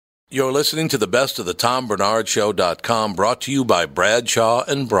You're listening to the best of the TomBernardShow.com, brought to you by Bradshaw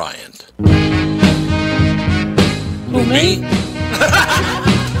and Bryant. Who, me?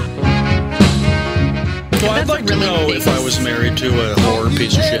 Well, I'd like to know if I was married to a whore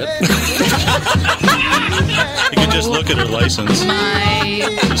piece of shit. You could just look at her license.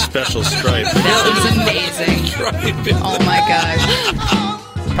 The special stripe. That was amazing. Oh my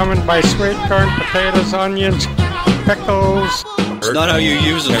gosh. Coming by sweet corn, potatoes, onions, pickles. It's not how you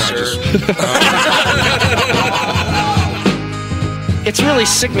use them, sir. It's really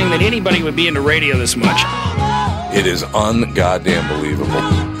sickening that anybody would be into radio this much. It is un-goddamn believable.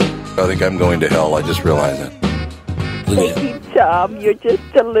 I think I'm going to hell. I just realized that. Thank you, Tom. You're just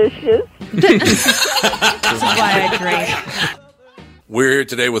delicious. This is why I drink. We're here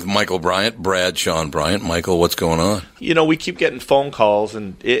today with Michael Bryant, Bradshaw and Bryant. Michael, what's going on? You know, we keep getting phone calls,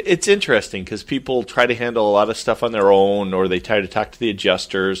 and it's interesting because people try to handle a lot of stuff on their own, or they try to talk to the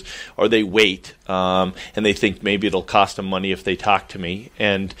adjusters, or they wait, and they think maybe it'll cost them money if they talk to me.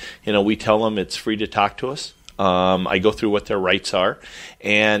 And, you know, we tell them it's free to talk to us. I go through what their rights are,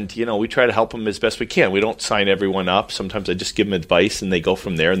 and, you know, we try to help them as best we can. We don't sign everyone up. Sometimes I just give them advice, and they go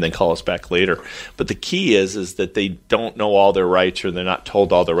from there and then call us back later. But the key is that they don't know all their rights, or they're not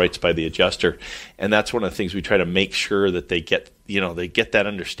told all their rights by the adjuster. And that's one of the things we try to make sure that they get, you know, they get that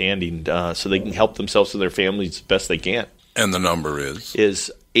understanding so they can help themselves and their families as best they can. And the number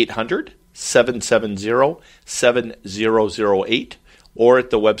is 800-770-7008. Or at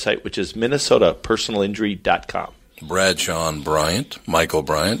the website, which is minnesotapersonalinjury.com. Bradshaw and Bryant, Michael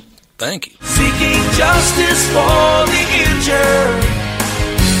Bryant, thank you. Seeking justice for the injured,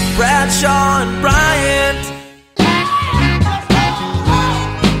 Bradshaw and Bryant.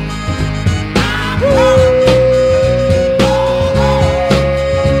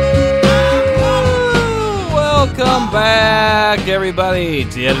 Welcome back, everybody,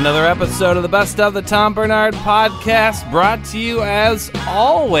 to yet another episode of the Best of the Tom Bernard Podcast, brought to you, as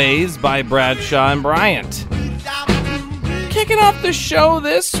always, by Bradshaw and Bryant. Kicking off the show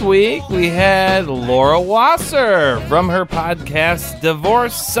this week, we had Laura Wasser from her podcast,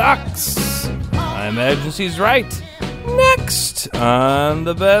 Divorce Sucks. I imagine she's right. Next on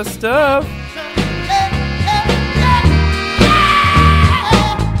the Best of...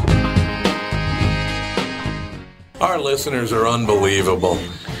 Our listeners are unbelievable.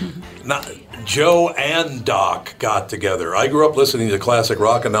 Joe and Doc got together. I grew up listening to classic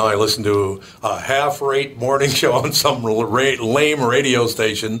rock, and now I listen to a half-rate morning show on some lame radio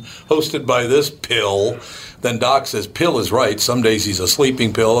station hosted by this pill. Then Doc says, pill is right. Some days he's a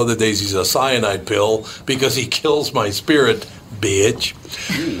sleeping pill, other days he's a cyanide pill because he kills my spirit, bitch.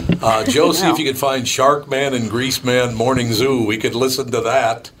 Joe, see if you could find Shark Man and Grease Man Morning Zoo. We could listen to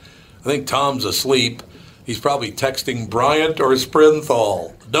that. I think Tom's asleep. He's probably texting Bryant or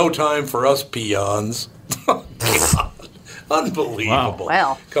Sprinthal. No time for us peons. Unbelievable.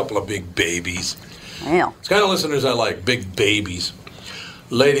 Wow. Couple of big babies. Wow. It's kind of listeners I like, big babies.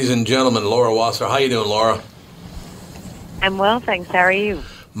 Ladies and gentlemen, Laura Wasser. How you doing, Laura? I'm well, thanks. How are you?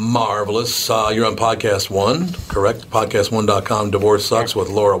 Marvelous. You're on Podcast One, correct? Podcast1.com, Divorce Sucks with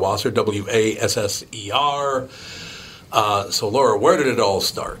Laura Wasser, W-A-S-S-E-R. So, Laura, where did it all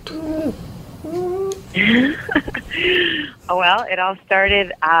start? Well, it all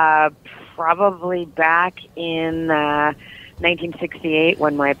started probably back in 1968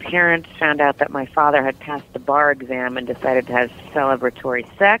 when my parents found out that my father had passed the bar exam and decided to have celebratory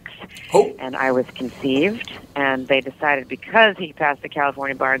sex. Oh. And I was conceived, and they decided because he passed the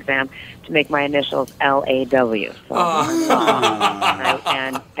California bar exam to make my initials L-A-W. So,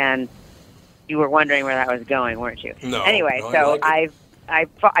 and you were wondering where that was going, weren't you? No. Anyway, no, so I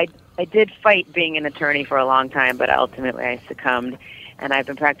did fight being an attorney for a long time, but ultimately I succumbed. And I've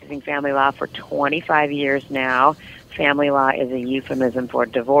been practicing family law for 25 years now. Family law is a euphemism for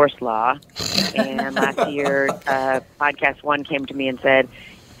divorce law. And last year, Podcast One came to me and said,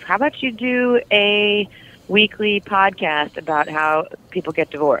 how about you do a weekly podcast about how people get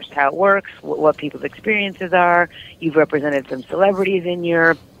divorced, how it works, what people's experiences are. You've represented some celebrities in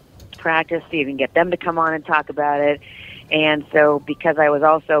your practice, so you can get them to come on and talk about it. And so because I was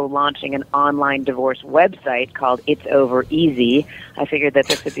also launching an online divorce website called It's Over Easy, I figured that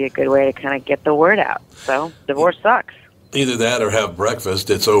this would be a good way to kind of get the word out. So divorce sucks. Either that or have breakfast.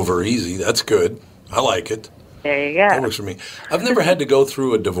 It's over easy. That's good. I like it. There you go. That works for me. I've never had to go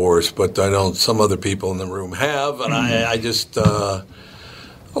through a divorce, but I know some other people in the room have, and I just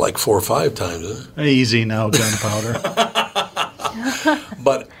like 4 or 5 times. Easy now, gunpowder.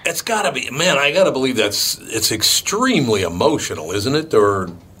 But it's got to be, man, I got to believe it's extremely emotional, isn't it? Or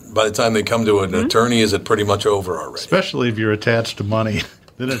by the time they come to an attorney, is it pretty much over already? Especially if you're attached to money.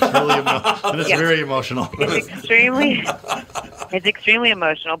 Then it's really very emotional. It's extremely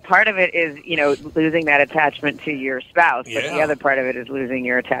emotional. Part of it is, losing that attachment to your spouse, but the other part of it is losing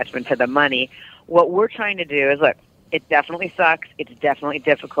your attachment to the money. What we're trying to do is, look, it definitely sucks. It's definitely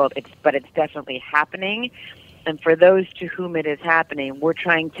difficult. But it's definitely happening. And for those to whom it is happening, we're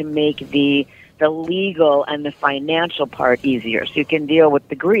trying to make the legal and the financial part easier, so you can deal with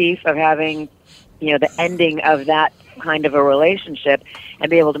the grief of having, the ending of that kind of a relationship and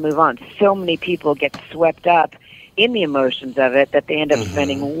be able to move on. So many people get swept up in the emotions of it that they end up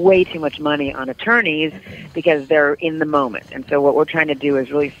spending way too much money on attorneys because they're in the moment. And so what we're trying to do is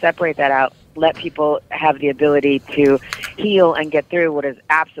really separate that out, let people have the ability to heal and get through what is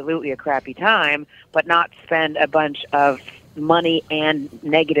absolutely a crappy time, but not spend a bunch of money and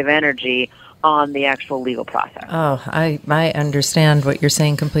negative energy on the actual legal process. Oh, I understand what you're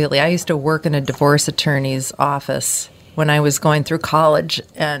saying completely. I used to work in a divorce attorney's office when I was going through college,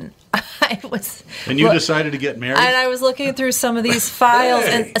 and And you decided to get married? And I was looking through some of these files,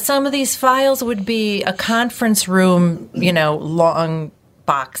 and some of these files would be a conference room, long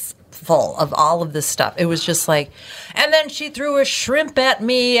box full of all of this stuff. It was just like, and then she threw a shrimp at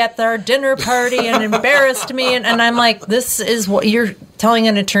me at our dinner party and embarrassed me. And I'm like, this is what you're telling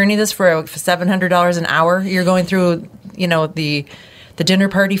an attorney this for $700 an hour? You're going through, the dinner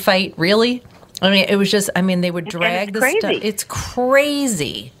party fight? Really? I mean, it was just, they would drag the stuff. It's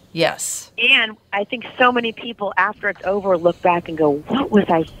crazy. Yes. And I think so many people, after it's over, look back and go, what was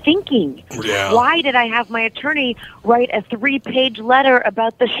I thinking? Yeah. Why did I have my attorney write a 3-page letter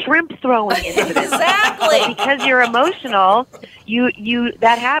about the shrimp throwing incident? Exactly. But because you're emotional, you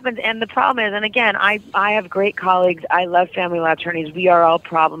that happens. And the problem is, and again, I have great colleagues. I love family law attorneys. We are all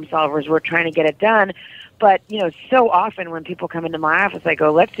problem solvers. We're trying to get it done. But, so often when people come into my office, I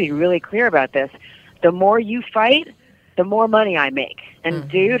go, let's be really clear about this. The more you fight, the more money I make. And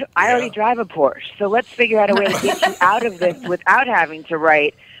dude, I already drive a Porsche. So let's figure out a way to get you out of this without having to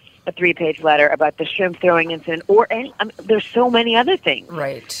write a 3-page letter about the shrimp throwing incident or there's so many other things.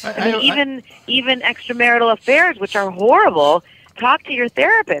 Right. Even extramarital affairs, which are horrible. Talk to your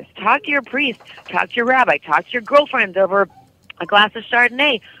therapist, talk to your priest, talk to your rabbi, talk to your girlfriends over a glass of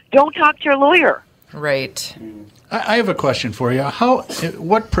Chardonnay. Don't talk to your lawyer. Right. I have a question for you.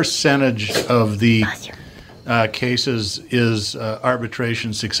 What percentage of the cases is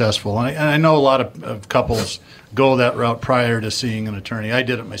arbitration successful? And I know a lot of couples go that route prior to seeing an attorney. I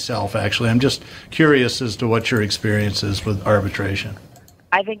did it myself, actually. I'm just curious as to what your experience is with arbitration.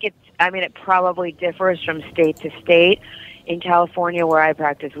 I think it probably differs from state to state. In California, where I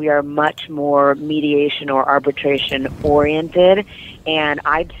practice, we are much more mediation or arbitration oriented, and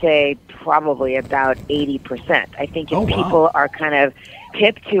I'd say probably about 80%. I think if people are kind of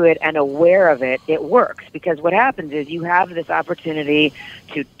hip to it and aware of it, it works. Because what happens is you have this opportunity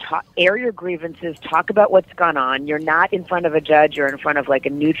to air your grievances, talk about what's gone on. You're not in front of a judge. You're in front of like a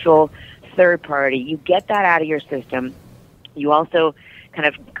neutral third party. You get that out of your system. You also kind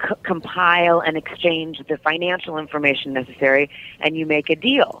of compile and exchange the financial information necessary, and you make a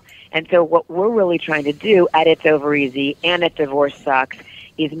deal. And so what we're really trying to do at It's Over Easy and at Divorce Sucks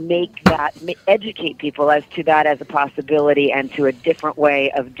is educate people as to that as a possibility and to a different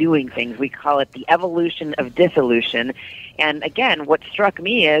way of doing things. We call it the evolution of dissolution. And again, what struck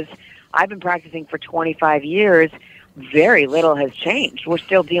me is I've been practicing for 25 years. Very little has changed. We're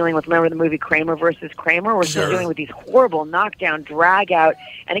still dealing with, remember the movie Kramer versus Kramer? We're still dealing with these horrible knockdown, drag out.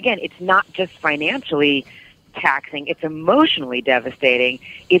 And again, it's not just financially taxing, it's emotionally devastating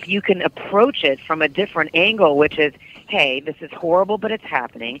if you can approach it from a different angle, which is, hey, this is horrible, but it's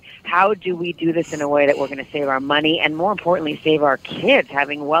happening. How do we do this in a way that we're going to save our money and, more importantly, save our kids,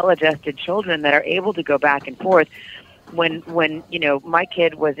 having well-adjusted children that are able to go back and forth? When my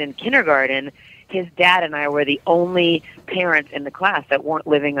kid was in kindergarten, his dad and I were the only parents in the class that weren't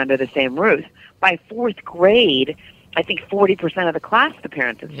living under the same roof. By 4th grade, I think 40% of the class, the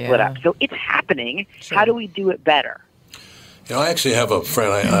parents have split up. So it's happening. Sure. How do we do it better? I actually have a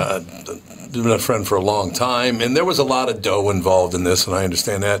friend. I've been a friend for a long time, and there was a lot of dough involved in this, and I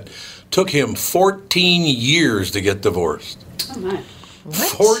understand that. Took him 14 years to get divorced. Oh, my. What?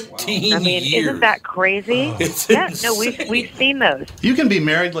 14 years. Isn't that crazy? It's no, we've seen those. You can be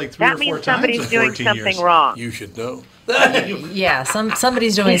married like 3 or 4 times. That means somebody's doing something wrong. You should know. Yeah,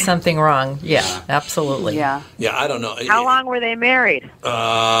 somebody's doing something wrong. Yeah, absolutely. Yeah. Yeah, I don't know. How long were they married?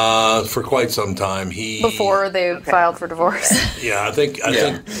 For quite some time. Before they filed for divorce. Yeah, I think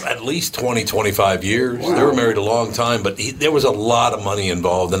at at least 20, 25 years. Wow. They were married a long time, but there was a lot of money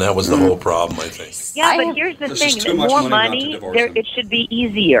involved, and that was the whole problem, I think. Yeah, but here's the thing. More money, it should be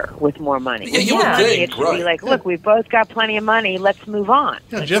easier with more money. Yeah, you would think, it should be like, look, we've both got plenty of money. Let's move on.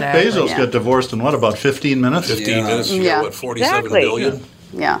 Yeah, Jeff Bezos got divorced in, what, about 15 minutes? 15 minutes, you got, what, 47 billion?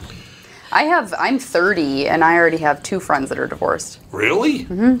 Yeah. I'm 30, and I already have 2 friends that are divorced. Really?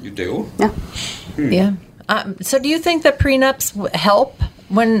 Mm-hmm. You do? Yeah. Yeah. So do you think that prenups help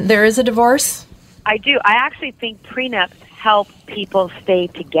when there is a divorce? I do. I actually think prenups help people stay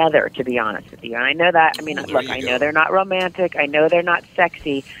together, to be honest with you. And I know that, I mean, look, I know they're not romantic. I know they're not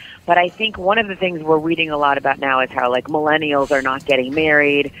sexy. But I think one of the things we're reading a lot about now is how, like, millennials are not getting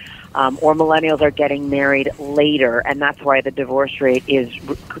married, or millennials are getting married later, and that's why the divorce rate is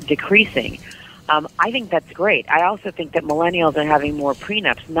decreasing. I think that's great. I also think that millennials are having more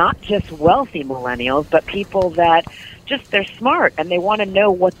prenups, not just wealthy millennials, but people that they're smart and they want to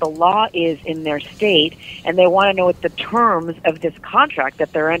know what the law is in their state, and they want to know what the terms of this contract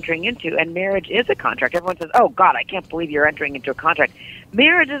that they're entering into. And marriage is a contract. Everyone says, oh, God, I can't believe you're entering into a contract.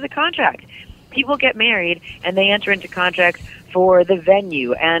 Marriage is a contract. People get married and they enter into contracts for the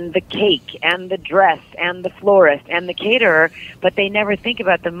venue and the cake and the dress and the florist and the caterer, but they never think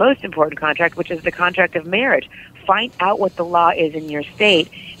about the most important contract, which is the contract of marriage. Find out what the law is in your state,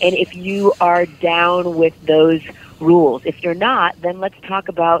 and if you are down with those rules. If you're not, then let's talk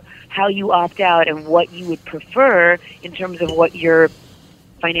about how you opt out and what you would prefer in terms of what your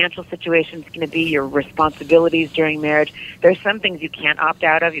financial situation is going to be, your responsibilities during marriage. There's some things you can't opt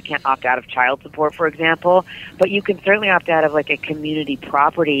out of. You can't opt out of child support, for example, but you can certainly opt out of like a community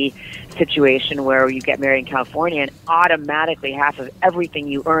property situation where you get married in California and automatically half of everything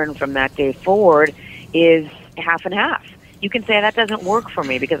you earn from that day forward is half and half. You can say that doesn't work for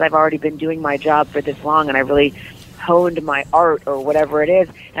me because I've already been doing my job for this long and I really honed my art or whatever it is,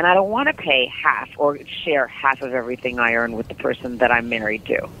 and I don't want to pay half or share half of everything I earn with the person that I'm married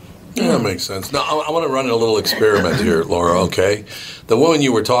to. Yeah, that makes sense. Now, I want to run a little experiment here, Laura, okay? The woman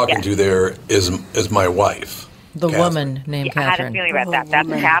you were talking to there is my wife. The Catherine. Woman named Catherine. I had a feeling about that. That's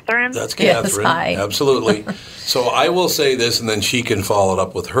Catherine? That's Catherine. Yes, hi. Absolutely. So I will say this, and then she can follow it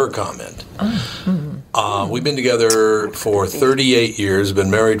up with her comment. We've been together for 38 years, been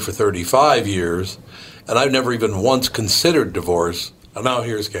married for 35 years, and I've never even once considered divorce. And now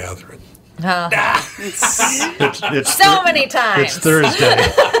here's Catherine. It's so many times. It's Thursday.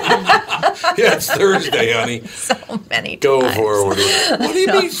 Yeah, it's Thursday, honey. So many times. Go forward. What do you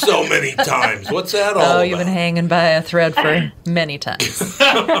mean so many times? What's that all about? You've been hanging by a thread for many times.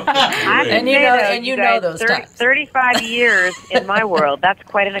 And you know those times. 35 years in my world, that's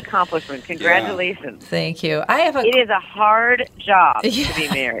quite an accomplishment. Congratulations. Yeah. Thank you. It is a hard job to be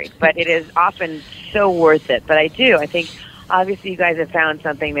married, but it is often so worth it. But I think obviously you guys have found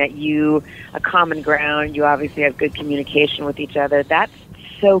something that a common ground. You obviously have good communication with each other. That's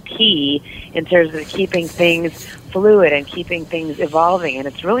so key in terms of keeping things fluid and keeping things evolving, and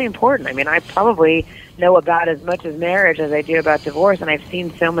it's really important. I mean, I probably know about as much as marriage as I do about divorce, and I've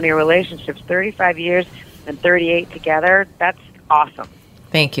seen so many relationships, 35 years and 38 together. That's awesome.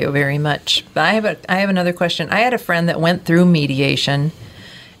 Thank you very much. I have another question. I had a friend that went through mediation,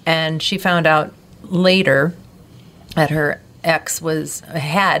 and she found out later that her ex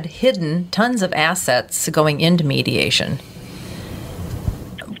had hidden tons of assets going into mediation.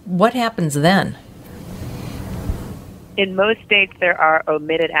 What happens then? In most states, there are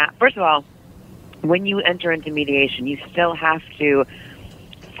omitted assets. First of all, when you enter into mediation, you still have to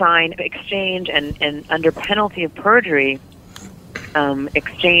sign, exchange, and under penalty of perjury,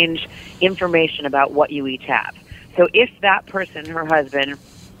 exchange information about what you each have. So if that person, her husband,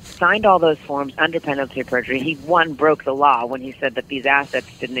 signed all those forms under penalty of perjury, he, broke the law when he said that these assets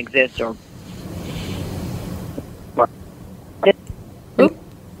didn't exist or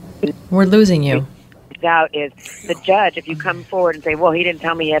we're losing you. Out is the judge, if you come forward and say, well, he didn't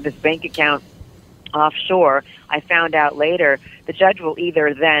tell me he had this bank account offshore, I found out later, the judge will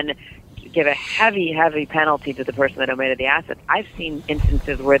either then give a heavy, heavy penalty to the person that omitted the assets. I've seen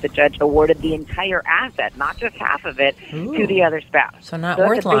instances where the judge awarded the entire asset, not just half of it, to the other spouse. So not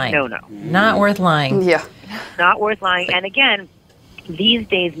worth lying. No. Not worth lying. Yeah. Not worth lying. And again, these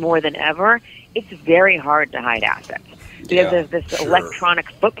days more than ever, it's very hard to hide assets. Because there's this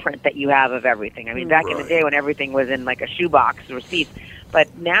electronic footprint that you have of everything. I mean, back in the day when everything was in like a shoebox, receipts.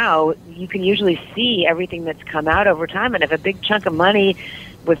 But now you can usually see everything that's come out over time. And if a big chunk of money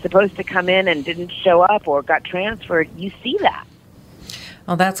was supposed to come in and didn't show up or got transferred, you see that.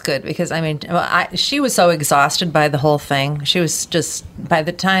 Well, that's good because, I mean, she was so exhausted by the whole thing. She was just, by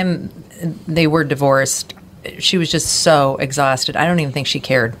the time they were divorced, she was just so exhausted. I don't even think she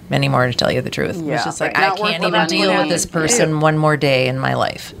cared anymore, to tell you the truth. It was just like, I can't even deal with this person one more day in my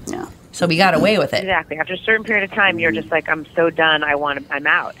life. Yeah. So we got away with it. Exactly. After a certain period of time, you're just like, I'm so done. I'm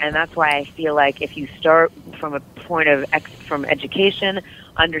out. And that's why I feel like if you start from a point of from education,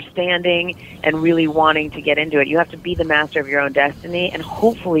 understanding, and really wanting to get into it, you have to be the master of your own destiny. And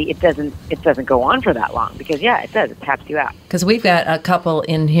hopefully, it doesn't go on for that long, because it does. It taps you out. Because we've got a couple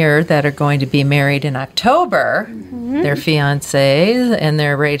in here that are going to be married in October. Mm-hmm. Their fiancés, and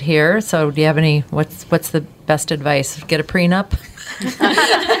they're right here. So do you have any? What's the best advice? Get a prenup.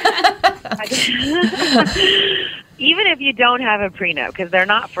 Even if you don't have a prenup, because they're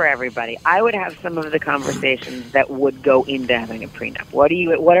not for everybody, I would have some of the conversations that would go into having a prenup. What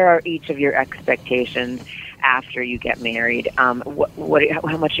are each of your expectations after you get married? How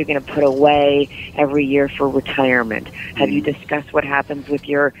much you're going to put away every year for retirement? Have you discussed what happens with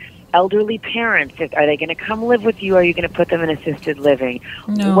your elderly parents? Are they going to come live with you? Or are you going to put them in assisted living?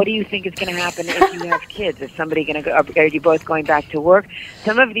 No. What do you think is going to happen if you have kids? Is somebody going to go? Are you both going back to work?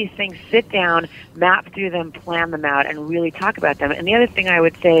 Some of these things, sit down, map through them, plan them out, and really talk about them. And the other thing I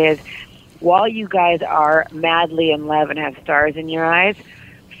would say is, while you guys are madly in love and have stars in your eyes,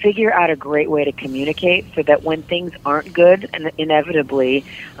 figure out a great way to communicate so that when things aren't good, and inevitably,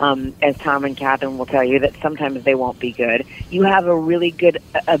 as Tom and Catherine will tell you, that sometimes they won't be good, you have a really good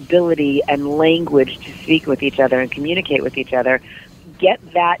ability and language to speak with each other and communicate with each other.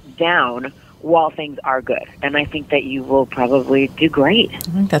 Get that down while things are good. And I think that you will probably do great. I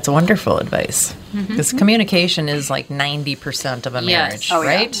think that's wonderful advice. Because communication is like 90% of a marriage,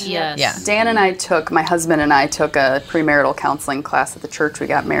 right? Yes. Yeah. Dan and I my husband and I took a premarital counseling class at the church we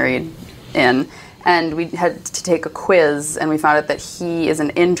got married in, and we had to take a quiz, and we found out that he is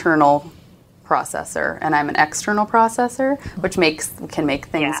an internal processor and I'm an external processor, which can make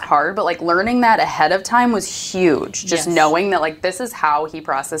things hard. But like learning that ahead of time was huge. Just knowing that like this is how he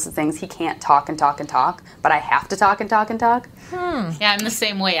processes things. He can't talk and talk and talk, but I have to talk and talk and talk. Yeah, I'm the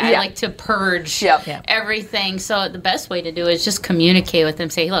same way. I like to purge everything. So the best way to do it is just communicate with him.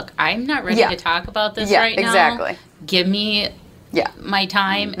 Say, look, I'm not ready to talk about this right now. Exactly. Give me my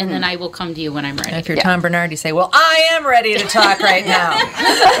time, and then I will come to you when I'm ready. And if you're Tom Bernard, you say, well, I am ready to talk right now.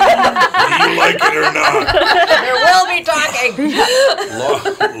 Do you like it or not? There will be talking.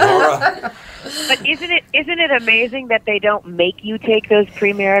 Laura? But isn't it amazing that they don't make you take those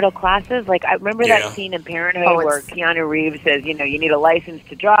premarital classes? Like, I remember that scene in Parenthood where Keanu Reeves says, you need a license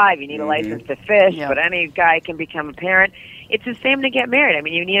to drive, you need a license to fish, but any guy can become a parent. It's the same to get married. I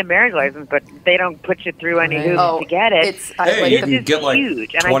mean, you need a marriage license, but they don't put you through any hoops to get it. You can get like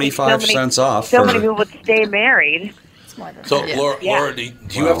huge. 25 cents off. So many people would stay married. So, Laura, do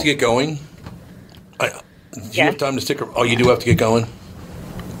you have to get going? Do you have time to stick around? Oh, you do have to get going?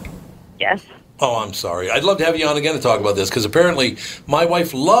 Yes. Oh, I'm sorry. I'd love to have you on again to talk about this, because apparently my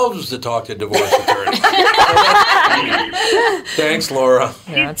wife loves to talk to divorce attorneys. Thanks, Laura.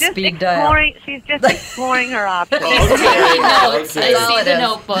 She's just exploring her options. I see the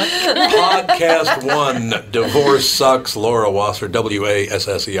notebook. Podcast 1, Divorce Sucks. Laura Wasser,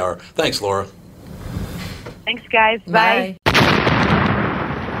 WASSER. Thanks, Laura. Thanks, guys. Bye.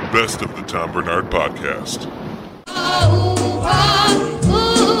 Best of the Tom Bernard Podcast.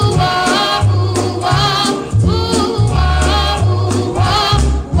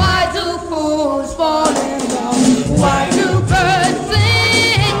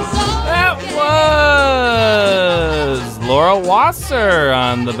 Laura Wasser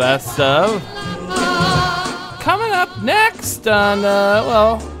on the best of. Coming up next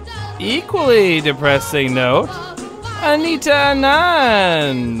on, equally depressing note, Anita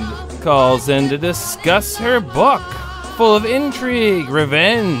Anand calls in to discuss her book full of intrigue,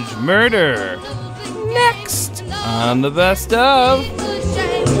 revenge, murder. Next on the best of.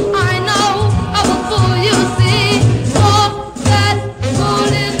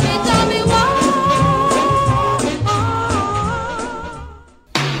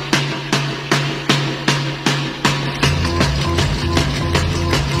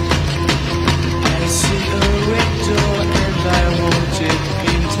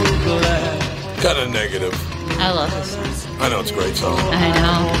 Kind of negative. I love this song. I know, it's a great song. I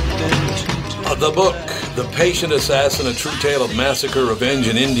know. The book, The Patient Assassin, A True Tale of Massacre, Revenge,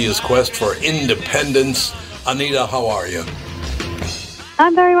 and India's Quest for Independence. Anita, how are you?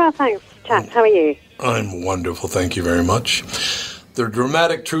 I'm very well, thanks, chaps. How are you? I'm wonderful, thank you very much. The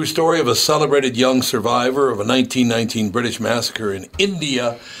dramatic true story of a celebrated young survivor of a 1919 British massacre in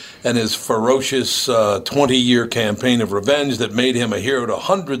India and his ferocious 20-year campaign of revenge that made him a hero to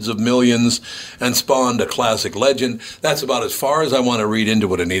hundreds of millions and spawned a classic legend. That's about as far as I want to read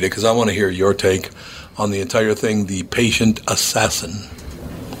into it, Anita, because I want to hear your take on the entire thing, The Patient Assassin.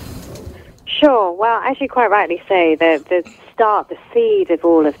 Sure. Well, as you quite rightly say, the seed of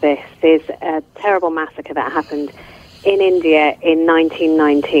all of this is a terrible massacre that happened in India in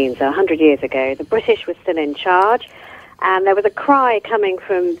 1919, so 100 years ago. The British were still in charge, and there was a cry coming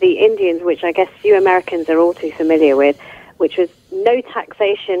from the Indians, which I guess you Americans are all too familiar with, which was no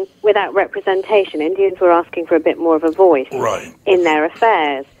taxation without representation. Indians were asking for a bit more of a voice in their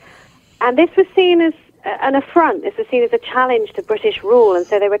affairs. And this was seen as an affront. This was seen as a challenge to British rule, and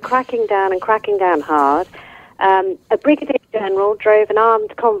so they were cracking down hard. A brigadier general drove an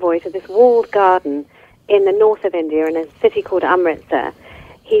armed convoy to this walled garden in the north of India in a city called Amritsar.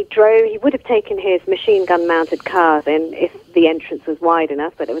 He would have taken his machine gun mounted cars in if the entrance was wide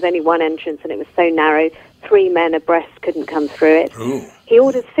enough, but there was only one entrance and it was so narrow 3 men abreast couldn't come through it. Ooh. He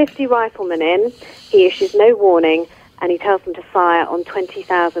orders 50 riflemen in, he issues no warning, and he tells them to fire on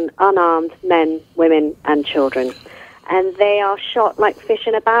 20,000 unarmed men, women and children. And they are shot like fish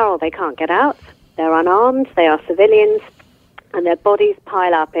in a barrel. They can't get out, they're unarmed, they are civilians, and their bodies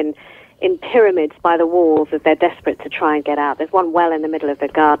pile up in pyramids by the walls as they're desperate to try and get out. There's one well in the middle of the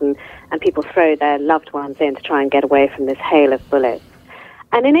garden, and people throw their loved ones in to try and get away from this hail of bullets.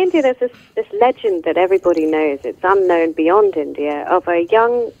 And in India, there's this legend that everybody knows, it's unknown beyond India, of a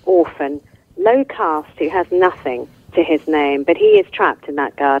young orphan, low caste, who has nothing to his name, but he is trapped in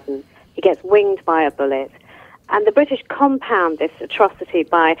that garden. He gets winged by a bullet. And the British compound this atrocity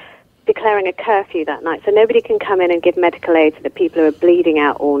by declaring a curfew that night, so nobody can come in and give medical aid to the people who are bleeding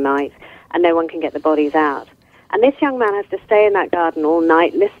out all night, and no one can get the bodies out. And this young man has to stay in that garden all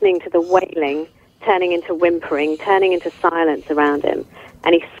night, listening to the wailing, turning into whimpering, turning into silence around him.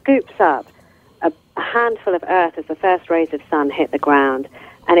 And he scoops up a handful of earth as the first rays of sun hit the ground,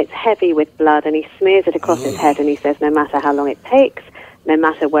 and it's heavy with blood, and he smears it across his head, and he says, no matter how long it takes, no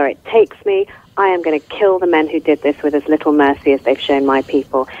matter where it takes me, I am going to kill the men who did this with as little mercy as they've shown my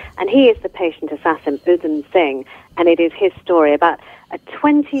people. And he is the patient assassin, Udham Singh, and it is his story about a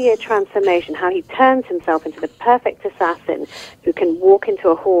 20-year transformation, how he turns himself into the perfect assassin who can walk into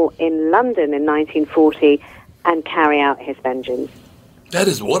a hall in London in 1940 and carry out his vengeance. That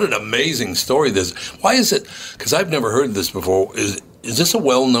is, what an amazing story this. Why is it, because I've never heard this before, is this a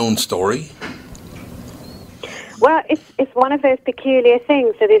well-known story? Well, it's one of those peculiar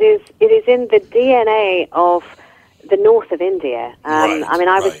things that it is in the DNA of the north of India.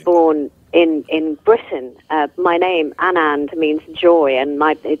 I was born in Britain. My name, Anand, means joy, and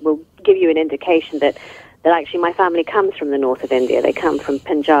it will give you an indication that actually my family comes from the north of India. They come from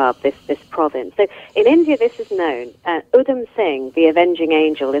Punjab, this province. So in India, this is known. Udham Singh, the avenging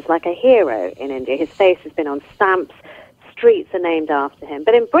angel, is like a hero in India. His face has been on stamps. Streets are named after him.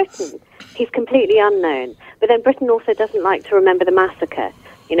 But in Britain, he's completely unknown. But then Britain also doesn't like to remember the massacre.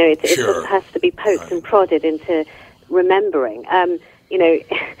 You know, it sort of has to be poked and prodded into remembering.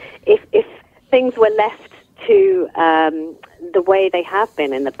 If things were left to the way they have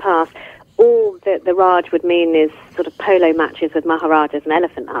been in the past, all that the Raj would mean is sort of polo matches with Maharajas and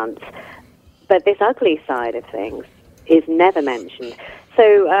elephant hunts. But this ugly side of things is never mentioned.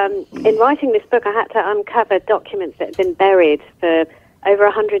 So in writing this book, I had to uncover documents that had been buried for over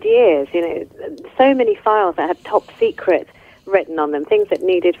 100 years. You know, so many files that had top secret written on them, things that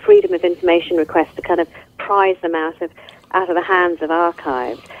needed freedom of information requests to kind of prize them out of the hands of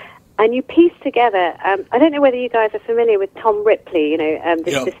archives. And you piece together, I don't know whether you guys are familiar with Tom Ripley,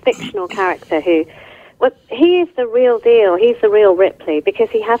 this fictional character who, well, he is the real deal. He's the real Ripley because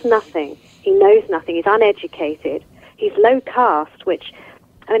he has nothing. He knows nothing. He's uneducated. He's low caste, which,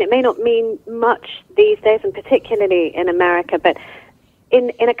 I mean, it may not mean much these days, and particularly in America, but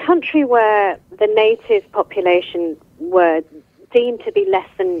in a country where the native population were deemed to be less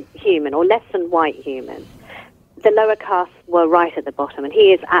than human or less than white human, the lower castes were right at the bottom, and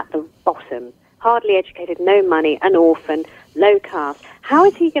he is at the bottom. Hardly educated, no money, an orphan, low caste. How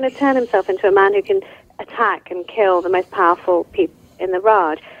is he going to turn himself into a man who can attack and kill the most powerful people in the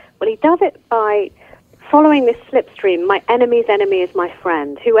Raj? Well, he does it by following this slipstream. My enemy's enemy is my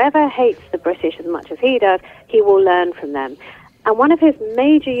friend. Whoever hates the British as much as he does, he will learn from them. And one of his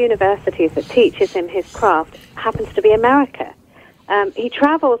major universities that teaches him his craft happens to be America. He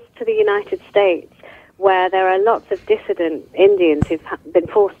travels to the United States, where there are lots of dissident Indians who've been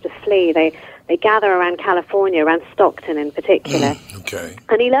forced to flee. They gather around California, around Stockton in particular. Okay.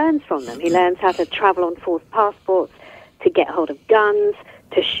 And he learns from them. He learns how to travel on false passports, to get hold of guns,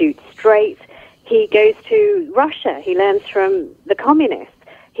 to shoot straight. He goes to Russia. He learns from the communists.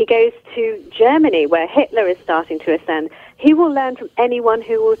 He goes to Germany, where Hitler is starting to ascend. He will learn from anyone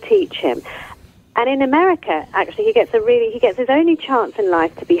who will teach him. And in America, actually, he gets his only chance in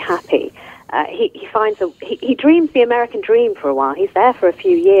life to be happy. He dreams the American dream for a while. He's there for a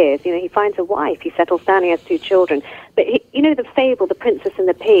few years. He finds a wife. He settles down. He has 2 children. But the fable, The Princess and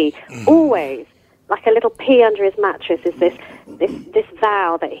the Pea, always, like a little pea under his mattress, is this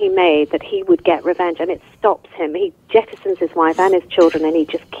vow that he made that he would get revenge, and it stops him. He jettisons his wife and his children, and he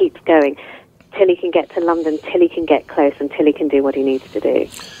just keeps going till he can get to London, till he can get close, until he can do what he needs to do.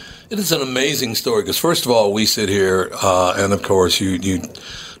 It is an amazing story because, first of all, we sit here and, of course, you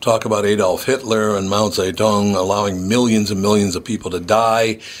talk about Adolf Hitler and Mao Zedong allowing millions and millions of people to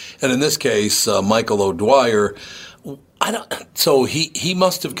die. And in this case, Michael O'Dwyer, so he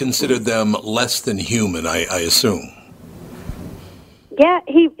must have considered them less than human, I assume. Yeah,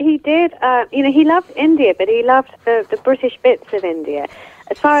 he did. He loved India, but he loved the British bits of India.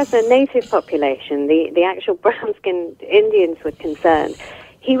 As far as the native population, the actual brown-skinned Indians were concerned,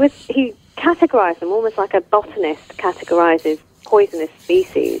 he categorized them almost like a botanist categorizes poisonous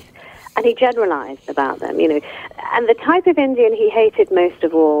species, and he generalized about them, And the type of Indian he hated most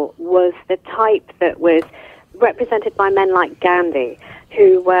of all was the type that was represented by men like Gandhi,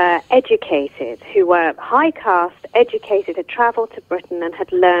 who were educated, who were high caste, educated, had traveled to Britain and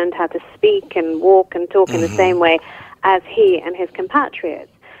had learned how to speak and walk and talk in the same way as he and his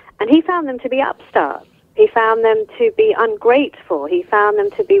compatriots. And he found them to be upstarts. He found them to be ungrateful. He found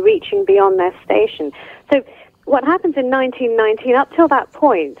them to be reaching beyond their station. So what happens in 1919, up till that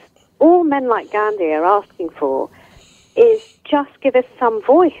point, all men like Gandhi are asking for is just give us some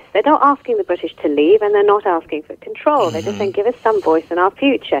voice. They're not asking the British to leave, and they're not asking for control. They're just saying, give us some voice in our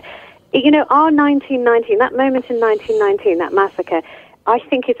future. Our 1919, that moment in 1919, that massacre, I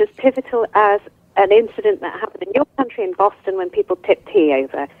think is as pivotal as an incident that happened in your country in Boston when people tipped tea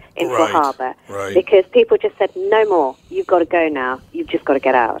over into a harbour. Right. Because people just said, no more. You've got to go now. You've just got to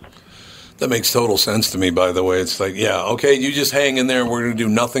get out. That makes total sense to me, by the way. It's like, yeah, okay, you just hang in there. We're going to do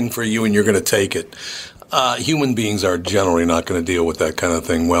nothing for you, and you're going to take it. Human beings are generally not going to deal with that kind of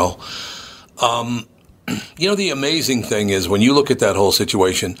thing well. The amazing thing is when you look at that whole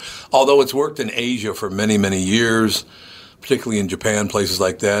situation, although it's worked in Asia for many, many years, particularly in Japan, places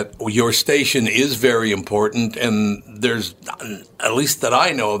like that, your station is very important, and there's, at least that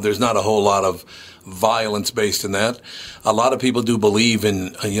I know of, there's not a whole lot of violence based in that. A lot of people do believe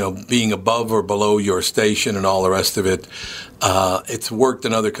in, being above or below your station and all the rest of it. It's worked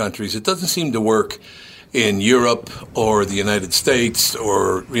in other countries. It doesn't seem to work in Europe or the United States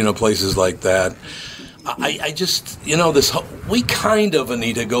or, places like that. I just, we kind of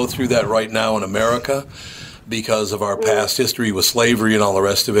need to go through that right now in America because of our past history with slavery and all the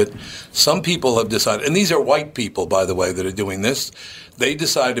rest of it. Some people have decided, and these are white people, by the way, that are doing this. They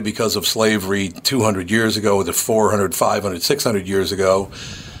decided because of slavery 200 years ago, to 400, 500, 600 years ago,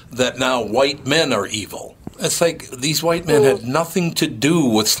 that now white men are evil. It's like these white men had nothing to do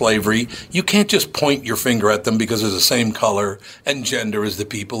with slavery. You can't just point your finger at them because they're the same color and gender as the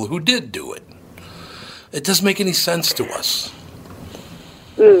people who did do it. It doesn't make any sense to us.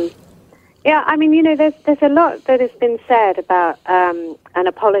 Yeah, I mean, there's a lot that has been said about an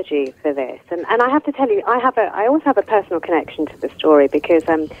apology for this, and I have to tell you, I always have a personal connection to the story because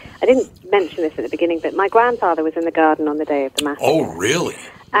I didn't mention this at the beginning, but my grandfather was in the garden on the day of the massacre. Oh, really?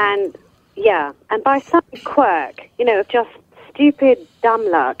 And by some quirk, of just stupid, dumb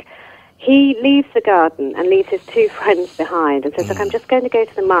luck, he leaves the garden and leaves his 2 friends behind and says, look, I'm just going to go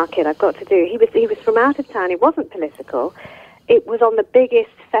to the market. I've got to do. He was from out of town. He wasn't political. It was on the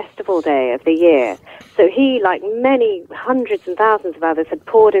biggest festival day of the year. So he, like many hundreds and thousands of others, had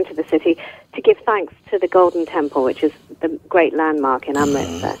poured into the city to give thanks to the Golden Temple, which is the great landmark in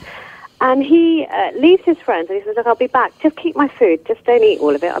Amritsar. And he leaves his friends and he says, look, I'll be back. Just keep my food. Just don't eat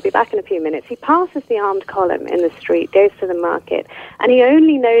all of it. I'll be back in a few minutes. He passes the armed column in the street, goes to the market, and he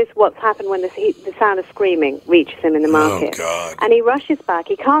only knows what's happened when the sound of screaming reaches him in the market. Oh, God. And he rushes back.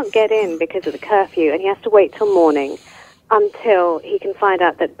 He can't get in because of the curfew, and he has to wait till morning until he can find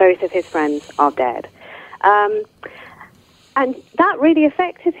out that both of his friends are dead. And that really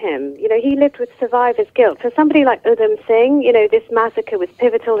affected him. He lived with survivor's guilt. For somebody like Udham Singh, this massacre was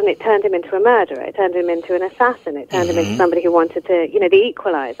pivotal and it turned him into a murderer. It turned him into an assassin. It turned him into somebody who wanted to, the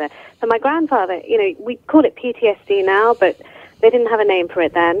equalizer. For my grandfather, we call it PTSD now, but they didn't have a name for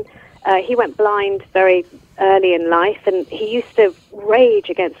it then. He went blind very early in life, and he used to rage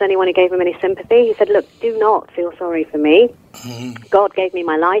against anyone who gave him any sympathy. He said, look, do not feel sorry for me. Mm-hmm. God gave me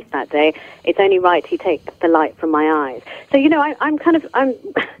my life that day. It's only right he takes the light from my eyes. So,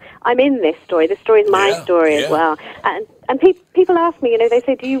 I'm in this story. This story is my story as well. And people ask me, they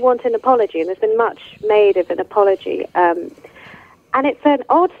say, do you want an apology? And there's been much made of an apology. And it's an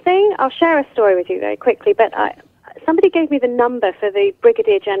odd thing. I'll share a story with you very quickly, but somebody gave me the number for the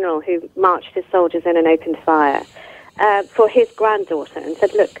Brigadier General who marched his soldiers in and opened fire for his granddaughter and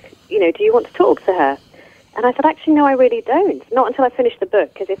said, look, do you want to talk to her? And I said, actually, no, I really don't. Not until I finish the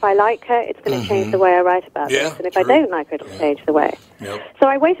book, because if I like her, it's going to change the way I write about this. And if I don't like her, it'll change the way. Yep. So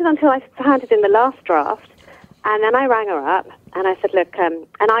I waited until I handed in the last draft, and then I rang her up, and I said, look, and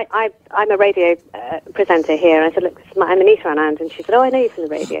I'm a radio presenter here, and I said, look, I'm Anita Anand, and she said, oh, I know you from the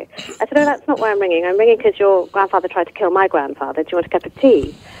radio. I said, oh, that's not why I'm ringing. I'm ringing because your grandfather tried to kill my grandfather. Do you want a cup of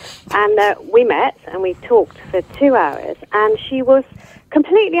tea? And we met, and we talked for 2 hours, and she was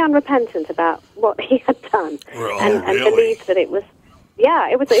completely unrepentant about what he had done, and believed that it was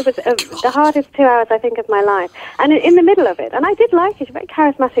the hardest 2 hours, I think, of my life. And in the middle of it, and I did like her, she's a very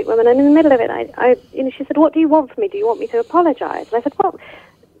charismatic woman, and in the middle of it, she said, what do you want from me? Do you want me to apologize? And I said, well,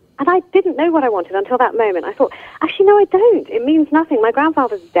 and I didn't know what I wanted until that moment. I thought, actually, no, I don't. It means nothing. My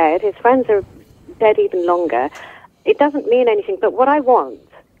grandfather's dead. His friends are dead even longer. It doesn't mean anything. But what I want,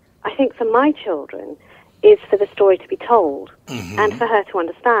 I think, for my children is for the story to be told and for her to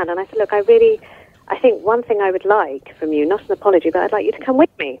understand. And I said, look, I think one thing I would like from you, not an apology, but I'd like you to come with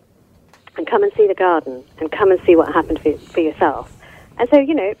me and come and see the garden and come and see what happened for yourself. And so,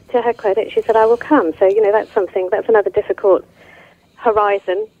 to her credit, she said, I will come. So, that's another difficult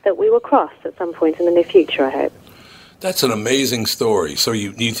horizon that we will cross at some point in the near future, I hope. That's an amazing story. So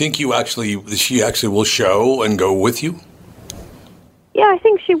you think she actually will show and go with you? Yeah, I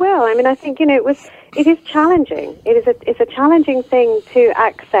think she will. I mean, I think, it is challenging. It's a challenging thing to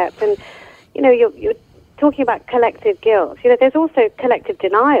accept. And, you're talking about collective guilt. There's also collective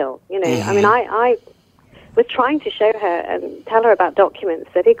denial. I mean, I was trying to show her and tell her about documents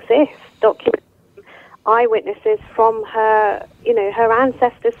that exist, eyewitnesses from her, her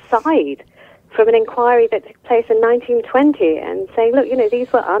ancestors' side, from an inquiry that took place in 1920, and saying, look,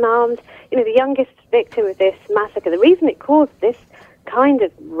 these were unarmed, the youngest victim of this massacre. The reason it caused this kind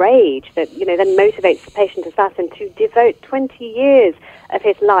of rage that, then motivates the patient assassin to devote 20 years of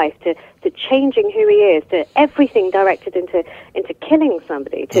his life to changing who he is, to everything directed into killing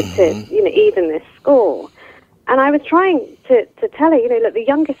somebody, to even this score. And I was trying to tell her, look, the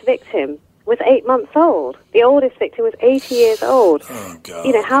youngest victim was 8 months old. The oldest victim was 80 years old. Oh,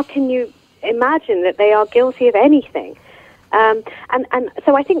 God. How can you imagine that they are guilty of anything? And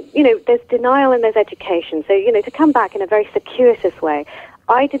so I think, there's denial and there's education. So, to come back in a very circuitous way,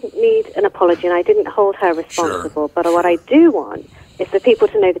 I didn't need an apology and I didn't hold her responsible. Sure. But what I do want is for people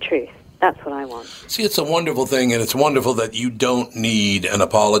to know the truth. That's what I want. See, it's a wonderful thing, and it's wonderful that you don't need an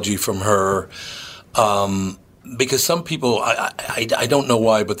apology from her. Because some people, I don't know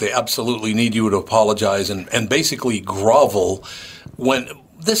why, but they absolutely need you to apologize and basically grovel when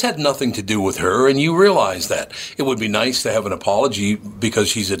this had nothing to do with her, and you realize that. It would be nice to have an apology because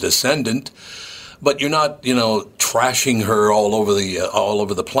she's a descendant, but you're not, trashing her all over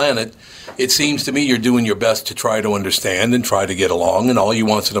the planet. It seems to me you're doing your best to try to understand and try to get along, and all you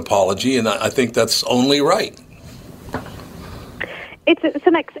want is an apology, and I think that's only right. It's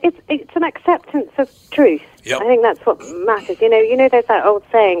an acceptance of truth. Yep. I think that's what matters. There's that old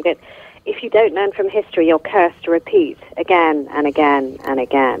saying that if you don't learn from history, you're cursed to repeat again and again and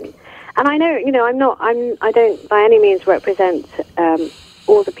again. And I know, I don't by any means represent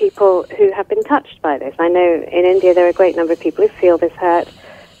all the people who have been touched by this. I know in India there are a great number of people who feel this hurt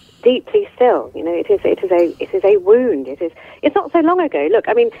deeply still. It is a wound. It's not so long ago. Look,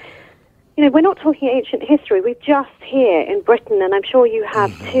 I mean, we're not talking ancient history. We've just here in Britain, and I'm sure you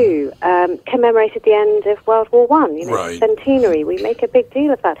have too, commemorated the end of World War I. Right. Centenary. We make a big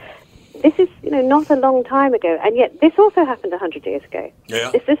deal of that. This is, not a long time ago, and yet this also happened 100 years ago. Yeah.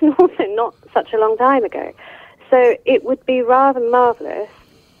 This is also not such a long time ago. So it would be rather marvelous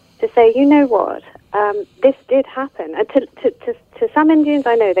to say, you know what, this did happen. And to some Indians,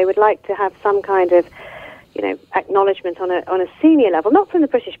 I know they would like to have some kind of, acknowledgement on a senior level, not from the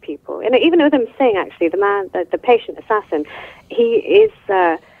British people. And even with them saying, actually, the patient assassin, he's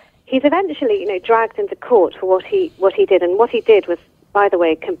eventually, dragged into court for what he did, and what he did was, by the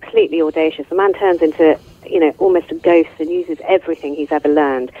way, completely audacious. The man turns into, almost a ghost and uses everything he's ever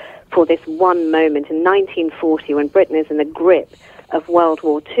learned for this one moment in 1940 when Britain is in the grip of World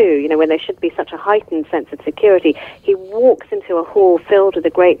War II, when there should be such a heightened sense of security. He walks into a hall filled with the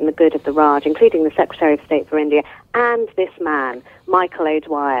great and the good of the Raj, including the Secretary of State for India, and this man, Michael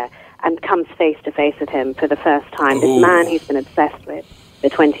O'Dwyer, and comes face to face with him for the first time. This man he's been obsessed with for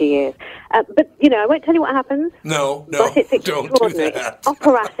 20 years. But, I won't tell you what happens. No, but it's extraordinary. Don't do that. It's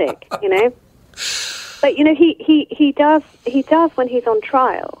operatic, But, he does when he's on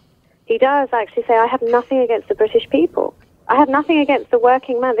trial. He does actually say, I have nothing against the British people. I have nothing against the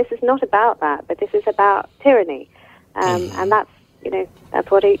working man. This is not about that, but this is about tyranny. And that's,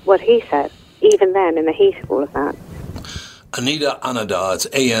 that's what he said, even then in the heat of all of that. Anita Ananda, it's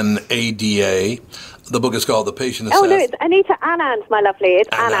A-N-A-D-A. The book is called The Patient Assassin. Oh, no, it's Anita Anand, my lovely. It's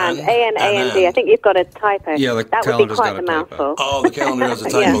Anand, A-N-A-N-D. I think you've got a typo. Yeah, that would be quite a mouthful. Oh, the calendar has a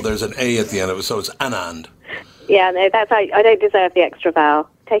typo. Yeah. There's an A at the end of it, so it's Anand. Yeah, no, I don't deserve the extra vowel.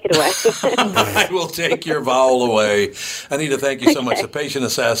 Take it away. I will take your vowel away. Anita, thank you so much. The Patient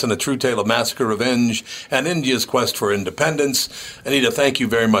Assassin, A True Tale of Massacre, Revenge, and India's Quest for Independence. Anita, thank you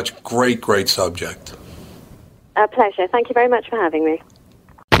very much. Great, great subject. A pleasure. Thank you very much for having me.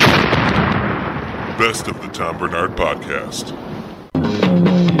 Best of the Tom Bernard Podcast.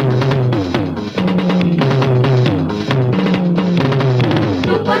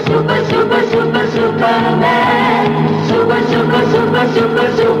 Superman.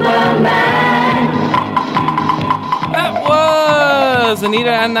 Superman. That was Anita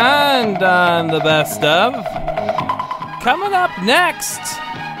Anand on the best of. Coming up next,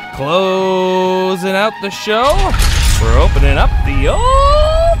 closing out the show, we're opening up the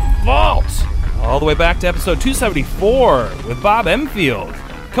old vault. All the way back to episode 274 with Bob Enfield,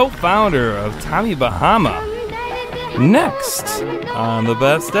 co-founder of Tommy Bahama. Next on the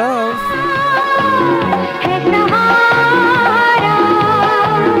best of.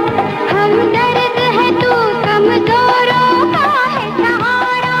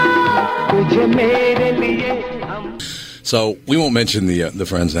 So we won't mention the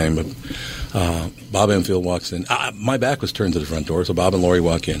friend's name, but Bob Enfield walks in. My back was turned to the front door, so Bob and Lori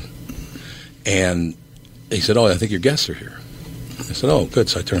walk in. And he said, I think your guests are here. I said, good.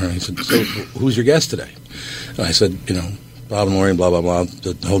 So I turned around and he said, so who's your guest today? And I said, Bob and Lori, blah, blah, blah,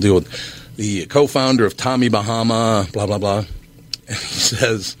 the whole deal with the co-founder of Tommy Bahama, blah, blah, blah. And he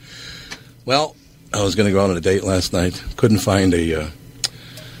says, well, I was going to go out on a date last night. Couldn't find a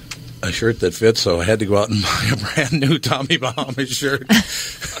shirt that fits, so I had to go out and buy a brand new Tommy Bahama shirt.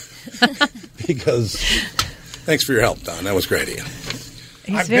 Because, thanks for your help, Don. That was great of you.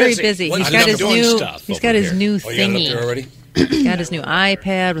 He's very busy. He's got his new thingy. You got it up there already? He's got his new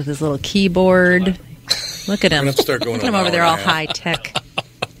iPad with his little keyboard. Look at him. Look at him over there all high tech.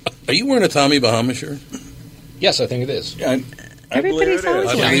 Are you wearing a Tommy Bahama shirt? Yes, I think it is. Yeah, Everybody's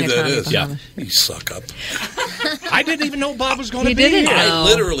always wearing a Tommy Bahama shirt. You suck up. I didn't even know Bob was going to be here. I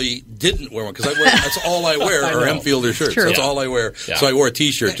literally didn't wear one because that's all I wear are Enfielder shirts. That's all I wear. Yeah. So I wore a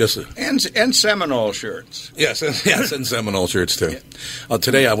T-shirt and Seminole shirts. Yes, and Seminole shirts too.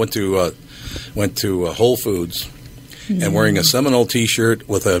 Today I went to Whole Foods. And wearing a Seminole T-shirt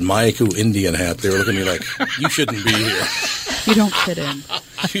with a Mayaku Indian hat, they were looking at me like, you shouldn't be here. You don't fit in.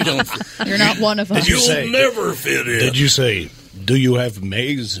 You don't. You're not one of us. You'll never fit in. Did you say, do you have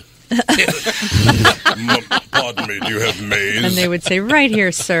maize? Pardon me, do you have maize? And they would say, right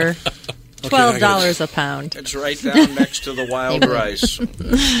here, sir. $12 a pound. It's right down next to the wild rice.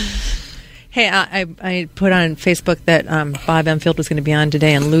 Hey, I put on Facebook that Bob Enfield was going to be on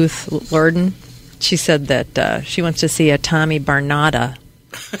today, and Luth Lurden. She said that she wants to see a Tommy Barnada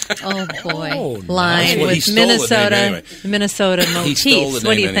line with Minnesota motifs.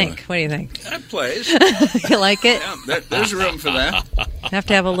 What do you think? What do you think? That plays. You like it? Yeah, there's room for that. Have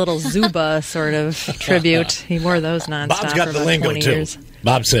to have a little Zuba sort of tribute. He wore those nonstop Bob's got for the about lingo 20 too. years.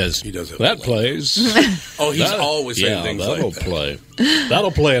 Bob says he does that plays. He's always saying things like that. Play.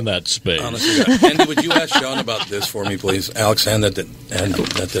 That'll play in that space. Honestly, Andy, would you ask Sean about this for me, please? Alex, hand that to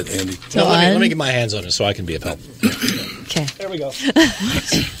Andy. No, let me get my hands on it so I can be a help. Okay. There we go.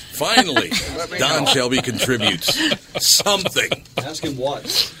 Finally, Don Shelby contributes something. Ask him what.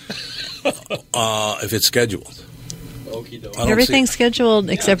 If it's scheduled. Everything's scheduled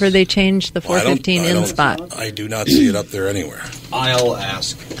except for they changed the 4:15 in spot. I do not see it up there anywhere. I'll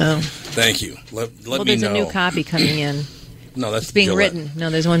ask. Oh. Thank you. Let me know. There's a new copy coming in. No, that's it's being Gillette. written. No,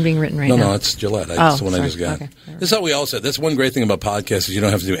 there's one being written right now. No, it's Gillette. That's the one I just got. Okay. This is how we all said. That's one great thing about podcasts is you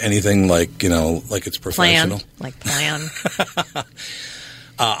don't have to do anything like it's professional. Plan.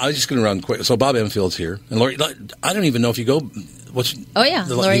 I was just going to run quick. So Bob Enfield's here, and Lori. I don't even know if you go.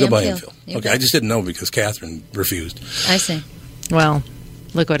 Lori you go by Enfield. Okay, I just didn't know because Catherine refused. I see. Well,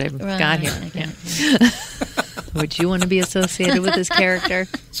 look what I've got here. Yeah. Would you want to be associated with this character?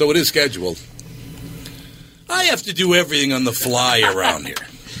 So it is scheduled. I have to do everything on the fly around here.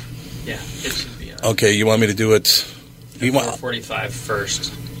 Yeah, it should be. Okay, you want me to do it? 4:45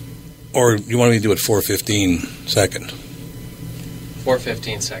 first. Or you want me to do it 4:15 second?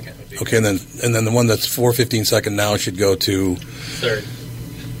 4:15 second. Would be Okay, and then the one that's 4:15 second now should go to third.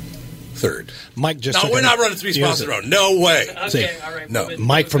 Mike just. No, took we're not running 3 spots in a row. No way. Okay, all right. No.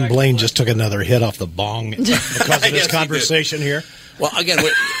 Mike from Blaine just took another hit off the bong because of this Yes, he conversation here. Well, again,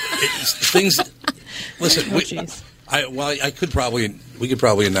 things. Listen, we could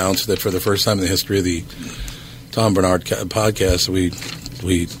probably announce that for the first time in the history of the Tom Bernard podcast, we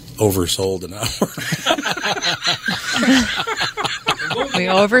oversold an hour. We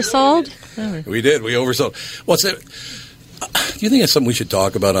oversold? We did. We oversold. What's that? Do you think it's something we should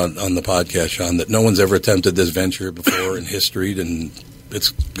talk about on the podcast, Sean, that no one's ever attempted this venture before in history, and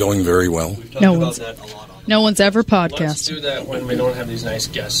it's going very well? No one's ever Let's podcasted. do that when we don't have these nice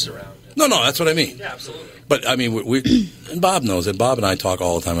guests around. No, that's what I mean. Yeah, absolutely. But, I mean, we and Bob knows it. Bob and I talk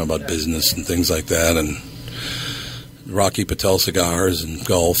all the time about business and things like that, and Rocky Patel cigars and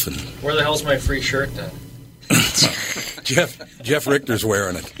golf. And Where the hell's my free shirt then? Jeff Richter's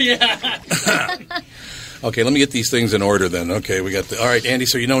wearing it. Yeah. Okay, let me get these things in order then. Okay, we got all right, Andy,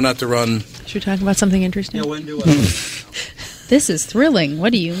 so you know not to run. Should we talk about something interesting? Yeah, when do This is thrilling.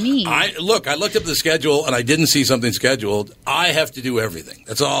 What do you mean? I looked up the schedule, and I didn't see something scheduled. I have to do everything.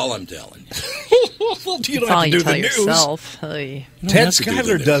 That's all I'm telling you. Well, you That's don't all have to you do tell the news. yourself. Hey. Ted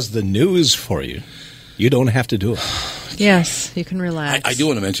Schuyler does the news for you. You don't have to do it. Yes, you can relax. I do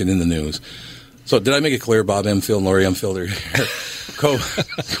want to mention in the news. So did I make it clear, Bob Emfield and Lori Emfield are here?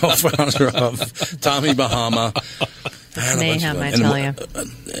 Co-founder of Tommy Bahama. It's mayhem, I tell you.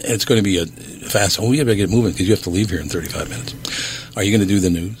 It's going to be a fast. Oh, we got to get moving because you have to leave here in 35 minutes. Are you going to do the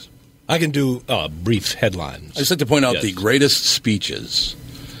news? I can do brief headlines. I'd just like to point out the greatest speeches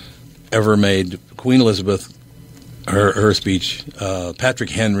ever made. Queen Elizabeth, her speech. Patrick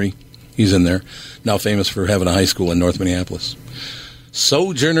Henry, he's in there. Now famous for having a high school in North Minneapolis.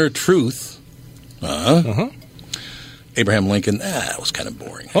 Sojourner Truth. Abraham Lincoln. That was kind of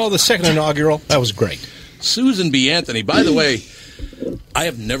boring. Oh, the second inaugural. That was great. Susan B. Anthony. By the way, I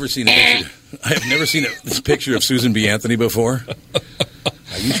have never seen a picture. A picture of Susan B. Anthony before.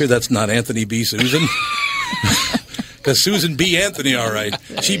 Are you sure that's not Anthony B. Susan? Because Susan B. Anthony, all right,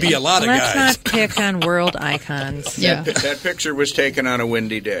 she'd be a lot of guys. Let's not pick on world icons. Yeah, that picture was taken on a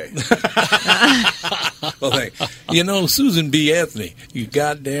windy day. Well, Susan B. Anthony, you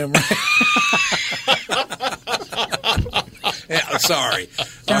goddamn right. Yeah, sorry.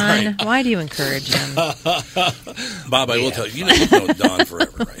 Don, why do you encourage him? Bob, I will tell you, you've known Don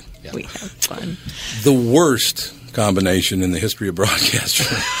forever, right? Yeah. We have fun. The worst combination in the history of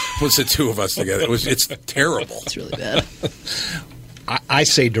broadcasting was the two of us together. It's terrible. It's really bad. I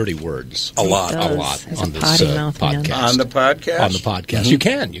say dirty words a lot on this podcast. On the podcast? On the podcast.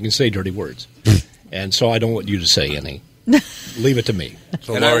 Mm-hmm. You can say dirty words. And so I don't want you to say any. Leave it to me.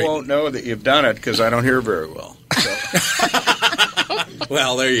 So and Laurie, I won't know that you've done it because I don't hear very well. So.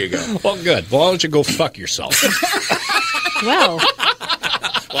 Well, there you go. Well, good. Well, why don't you go fuck yourself? Well,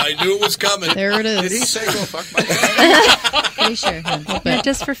 I knew it was coming. There it is. Did he say go fuck myself? Pretty sure. Yeah,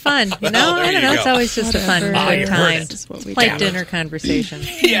 just for fun. I don't know. It's always just a fun good time. Light dinner conversation.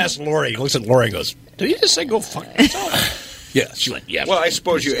 He asked Lori. He looks at Lori and goes, "Did you just say go fuck yourself?" Yes. She went, yeah. Well, I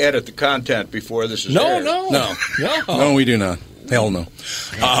suppose you edit the content before this is aired. No, we do not. Hell no.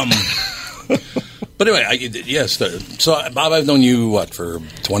 But anyway, yes. So, Bob, I've known you, for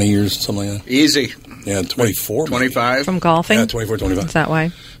 20 years, something like that? Easy. Yeah, 24. 25. From golfing? Yeah, 24, 25. Is that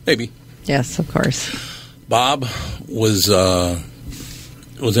why? Maybe. Yes, of course. Bob was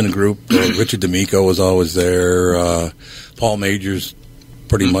in a group. Richard D'Amico was always there. Paul Majors,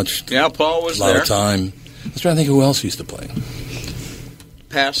 pretty much. Yeah, Paul was there. A lot of time. I was trying to think who else used to play.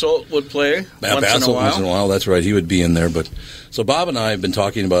 Passolt would play once in a while. That's right. He would be in there. So Bob and I have been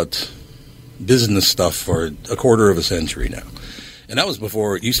talking about business stuff for a quarter of a century now. And that was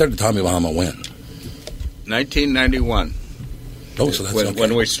before you started Tommy Bahama when? 1991. Oh, so that's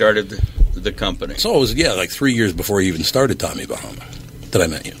when we started the company. So it was, like 3 years before you even started Tommy Bahama that I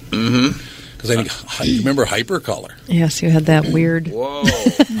met you. Mm-hmm. Because I think, you remember Hypercolor? Yes, you had that weird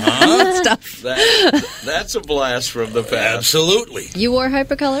stuff. That's a blast from the past. Absolutely. You wore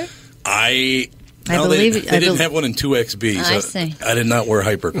Hypercolor? I believe they didn't have one in 2XB. So I see. I did not wear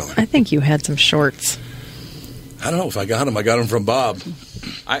Hypercolor. I think you had some shorts. I don't know if I got them. I got them from Bob.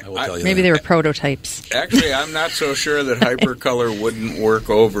 I will tell you maybe that. they were prototypes. Actually, I'm not so sure that Hypercolor wouldn't work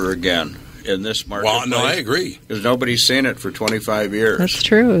over again in this marketplace. Well, no, I agree. Because nobody's seen it for 25 years. That's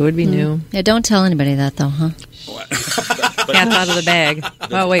true. It would be new. Yeah, don't tell anybody that, though, huh? Cat's out of the bag.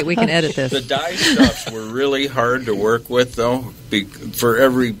 Oh, wait, we can edit this. The dye stuffs were really hard to work with, though. For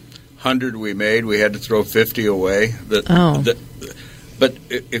every 100 we made, we had to throw 50 away. But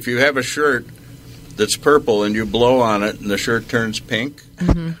if you have a shirt that's purple and you blow on it and the shirt turns pink,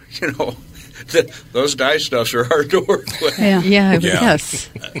 you know, those dye stuffs are hard to work with. Yeah, yes.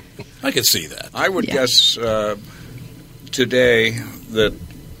 I could see that. I would guess today that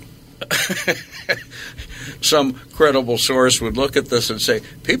some credible source would look at this and say,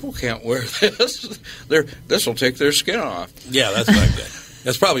 people can't wear this. This will take their skin off. Yeah, that's not good.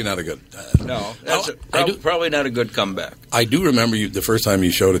 That's probably not a good... no, that's probably not a good comeback. I do remember the first time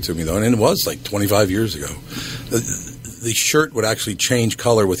you showed it to me, though, and it was like 25 years ago. The shirt would actually change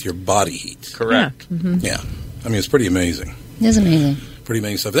color with your body heat. Correct. Yeah. I mean, it's pretty amazing. It is amazing. Pretty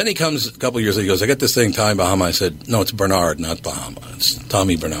amazing stuff. Then he comes a couple of years later, he goes, I got this thing, Tommy Bahama. I said, no, it's Bernard, not Bahama. It's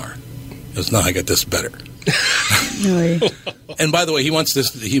Tommy Bernard. He goes, no, I got this better. And by the way, he wants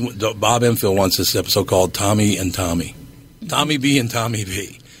this, Bob Enfield wants this episode called Tommy and Tommy. Tommy B and Tommy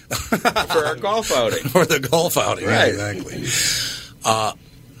B. For our golf outing. For the golf outing, right. Yeah, exactly.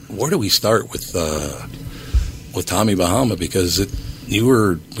 Where do we start with Tommy Bahama? Because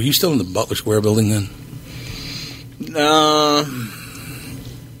were you still in the Butler Square building then? No.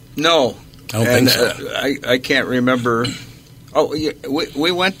 I don't think so. I can't remember. Oh, yeah,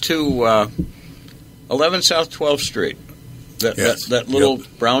 we went to 11 South 12th Street, that little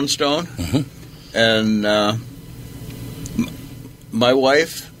brownstone, and my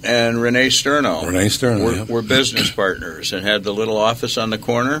wife and Renee Sterno were business partners and had the little office on the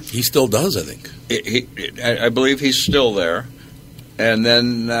corner. He still does, I think. I believe he's still there. And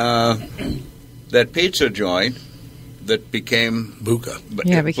then that pizza joint that became Buca.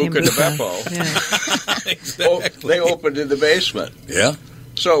 Buca de Beppo. Exactly. They opened in the basement. Yeah.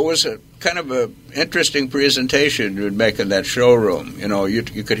 So it was kind of an interesting presentation you would make in that showroom. You know, you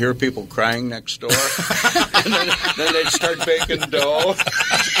could hear people crying next door, and then they'd start baking dough.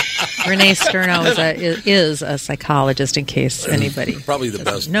 Renee Sterno is a psychologist, in case anybody probably the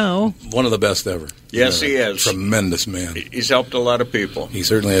best. No, one of the best ever. Yes, he is. Tremendous man. He's helped a lot of people. He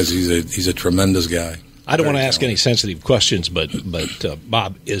certainly has. He's a tremendous guy. I don't want to ask any sensitive questions, but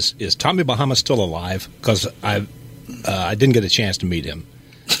Bob, is Tommy Bahama still alive? Because I didn't get a chance to meet him,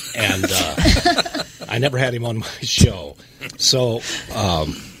 and I never had him on my show. So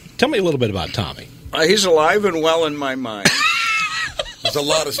tell me a little bit about Tommy. He's alive and well in my mind. There's a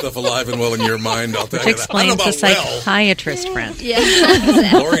lot of stuff alive and well in your mind, I'll tell Which you explains that. the psychiatrist friend. Yeah.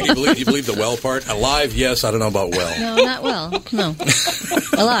 Lori, do you believe the well part? Alive, yes. I don't know about well. No, not well. No.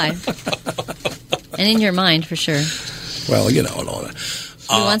 Alive. And in your mind, for sure. Well, you know, and all that.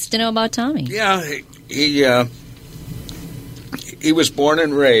 He wants to know about Tommy. Yeah, he was born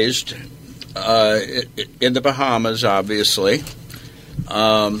and raised in the Bahamas, obviously.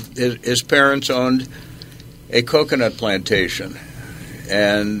 His parents owned a coconut plantation,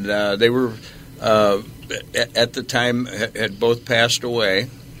 and they were, at the time, had both passed away.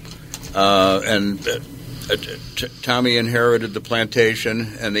 And Tommy inherited the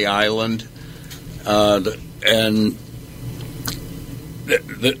plantation and the island. And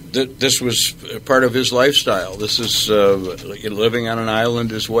this was part of his lifestyle. This is living on an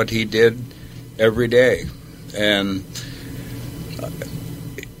island is what he did every day. And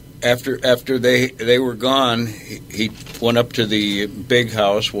after they were gone, he went up to the big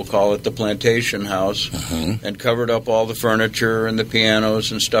house, we'll call it the plantation house, and covered up all the furniture and the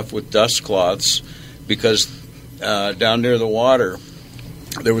pianos and stuff with dust cloths, because down near the water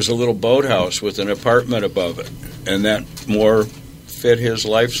there was a little boathouse with an apartment above it, and that more fit his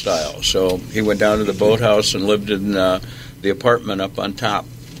lifestyle. So he went down to the boathouse and lived in the apartment up on top.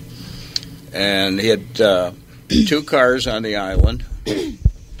 And he had 2 cars on the island.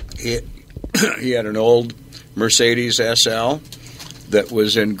 He had an old Mercedes SL that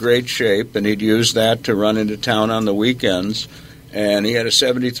was in great shape, and he'd use that to run into town on the weekends. And he had a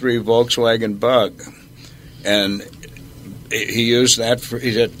 73 Volkswagen Bug. And he used that for,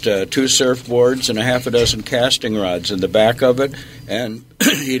 he had 2 surfboards and a half a dozen casting rods in the back of it, and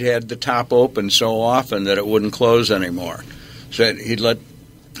he'd had the top open so often that it wouldn't close anymore. So he'd let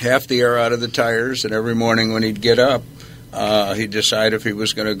half the air out of the tires, and every morning when he'd get up, he'd decide if he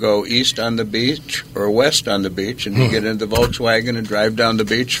was going to go east on the beach or west on the beach, and he'd get into the Volkswagen and drive down the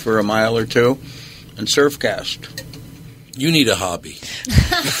beach for a mile or 2 and surf cast. You need a hobby.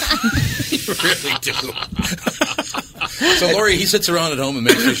 You really do. So, Lori, he sits around at home and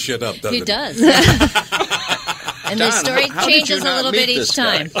makes this shit up, doesn't he? He does. And the story changes a little bit each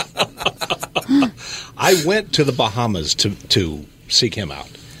time. I went to the Bahamas to seek him out.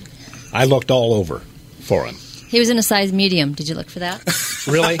 I looked all over for him. He was in a size medium. Did you look for that?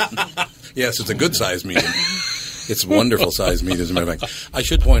 Really? Yes, it's a good size medium. It's a wonderful size medium, as a matter of fact. I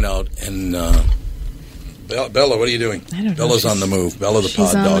should point out, and Bella, what are you doing? I don't know. Bella's on the move. Bella the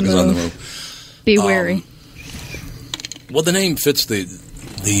pod dog is on the move. Be wary. Well, the name fits the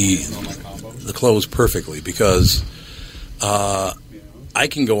clothes perfectly because I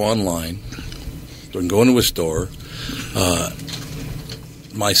can go online, I can go into a store,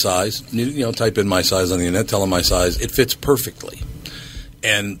 my size, type in my size on the internet, tell them my size. It fits perfectly.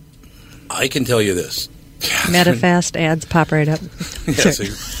 And I can tell you this. MetaFast ads pop right up. Yes,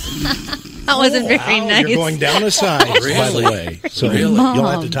 that wasn't very nice. You're going down a size, by the way. So you'll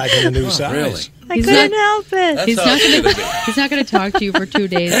have to type in a new size. Really? I couldn't help it. He's not going to talk to you for 2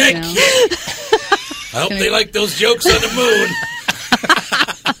 days now. I hope they like those jokes on the moon.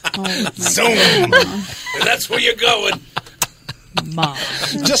 Zoom. That's where you're going. Mom.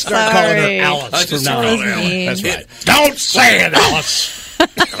 Just start calling her Alice from now on. That's right. Don't say it, Alice.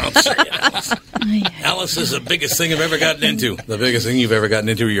 Don't say it, Alice. Alice is the biggest thing I've ever gotten into. The biggest thing you've ever gotten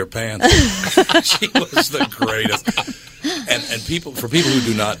into are your pants. She was the greatest. And for people who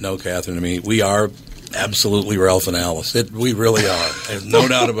do not know Catherine and me, we are absolutely Ralph and Alice. We really are. There's no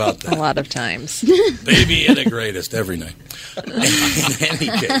doubt about that. A lot of times. Baby and the greatest every night. In any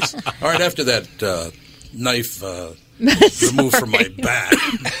case. All right, after that knife removed from my back.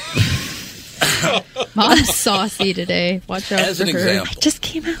 Mom's saucy today. Watch out As for an her. example. It just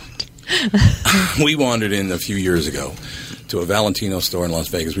came out. We wandered in a few years ago to a Valentino store in Las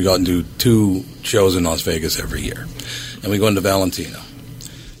Vegas. We go out and do 2 shows in Las Vegas every year. And we go into Valentino.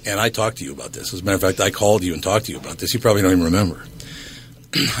 And I talked to you about this. As a matter of fact, I called you and talked to you about this. You probably don't even remember.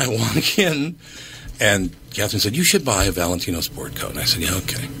 I walk in, and Catherine said, you should buy a Valentino sport coat. And I said, yeah,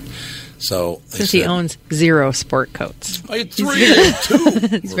 okay. So Since he owns 0 sport coats. I had 3, 2.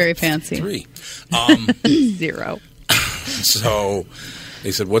 He's very fancy. 3. 0. So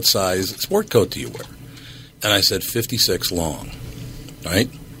they said, what size sport coat do you wear? And I said, 56 long. Right?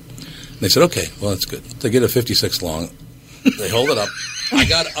 And they said, okay, well, that's good. They get a 56 long. They hold it up. I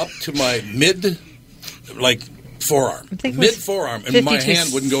got up to my forearm. Mid-forearm. And my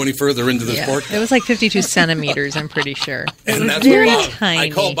hand wouldn't go any further into the sport coat. It was like 52 centimeters, I'm pretty sure. And that's very what Bob, tiny. I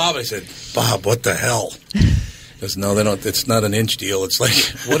called Bob. I said, Bob, what the hell? He goes, no, they don't. It's not an inch deal. It's like,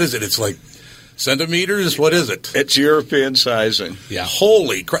 what is it? It's like centimeters? What is it? It's European sizing. Yeah.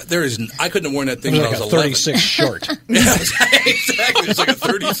 Holy crap. I couldn't have worn that thing when I was 11. 36 short. Yeah, exactly. It's like a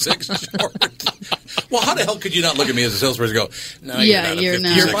 36 short. Well, how the hell could you not look at me as a salesperson and go, no, you're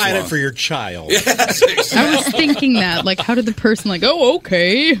not. You're buying it for your child. Yes, exactly. I was thinking that. Like, how did the person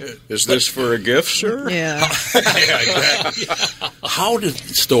okay. Is this for a gift, sir? Yeah. Yeah, exactly. How did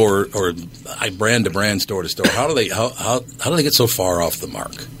store, or brand to brand, store to store, how do they get so far off the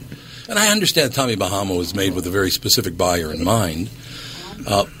mark? And I understand Tommy Bahama was made with a very specific buyer in mind.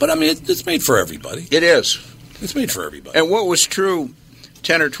 But, I mean, it's made for everybody. It is. It's made for everybody. And what was true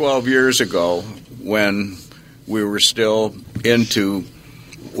 10 or 12 years ago when we were still into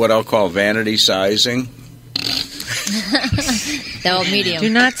what I'll call vanity sizing. The old medium. Do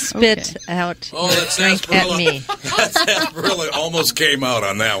not spit out drink at me. That sarsaparilla almost came out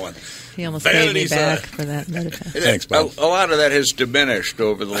on that one. He almost paid me back for that metaphor. Thanks, Bob. A lot of that has diminished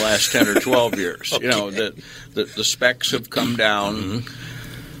over the last 10 or 12 years. Okay. You know, the specs have come down.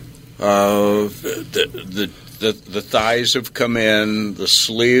 The thighs have come in. The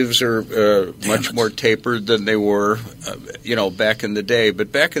sleeves are much more tapered than they were, back in the day.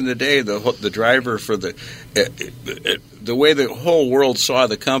 But back in the day, the driver for the way the whole world saw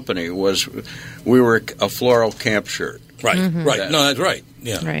the company was we were a floral camp shirt. Right, right. No, that's right.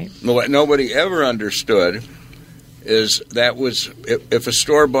 Yeah. Right. What nobody ever understood is that was if a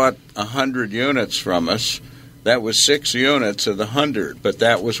store bought 100 units from us, that was 6 units of the 100, but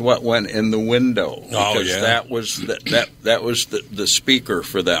that was what went in the window. Oh, yeah. That was the speaker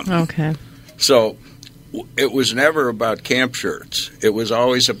for them. Okay. So it was never about camp shirts. It was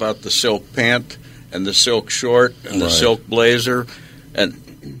always about the silk pant and the silk short and the silk blazer and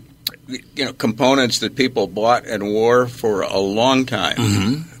components that people bought and wore for a long time.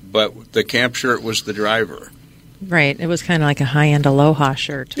 Mm-hmm. But the camp shirt was the driver. Right. It was kind of like a high-end Aloha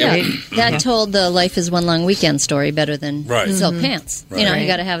shirt, right? That told the Life is One Long Weekend story better than silk pants. Right. You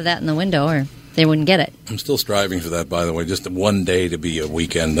got to have that in the window or they wouldn't get it. I'm still striving for that, by the way. Just one day to be a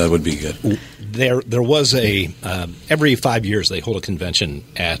weekend, that would be good. There was every 5 years they hold a convention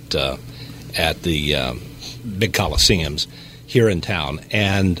at the big coliseums here in town,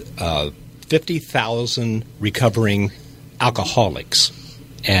 and 50,000 recovering alcoholics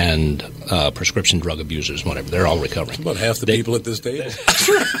and prescription drug abusers, whatever. They're all recovering. About half the people at this table.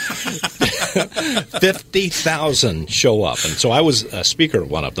 50,000 show up. And so I was a speaker at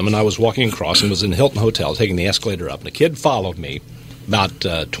one of them, and I was walking across and was in the Hilton Hotel taking the escalator up, and a kid followed me, about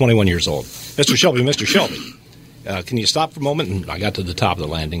 21 years old. Mr. Shelby, can you stop for a moment? And I got to the top of the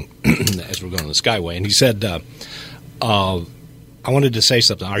landing as we're going on the Skyway, and he said, I wanted to say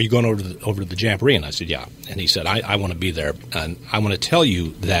something. Are you going over to the Jamboree? And I said, yeah. And he said, I want to be there. And I want to tell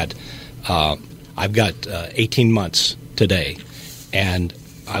you that I've got 18 months today, and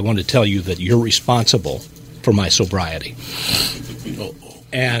I want to tell you that you're responsible for my sobriety.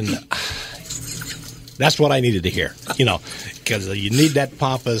 And that's what I needed to hear, because you need that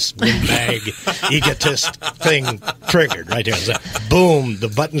pompous, windbag, egotist thing triggered right there. So, boom, the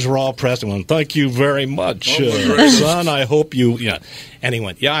buttons were all pressed. And went, thank you very much, son. I hope you, And he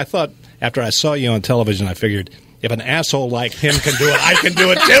went, I thought after I saw you on television, I figured if an asshole like him can do it, I can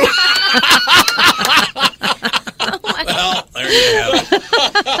do it too. Well, there you have it.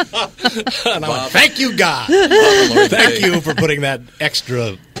 And I went, thank you, God. Thank you for putting that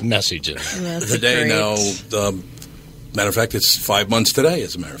extra message in there. Today, now, matter of fact, it's 5 months today,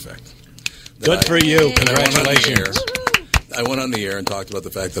 as a matter of fact. Good for you. Congratulations. I went on the air and talked about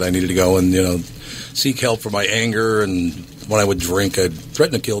the fact that I needed to go and, seek help for my anger, and when I would drink, I'd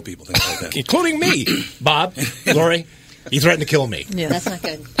threaten to kill people, things like that. Including me, Bob, Lori. He threatened to kill me. Yeah, that's not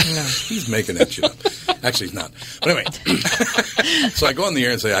good. No. He's making that shit up. Actually, he's not. But anyway, so I go on the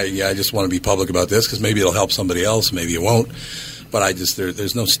air and say, I just want to be public about this because maybe it'll help somebody else, maybe it won't. But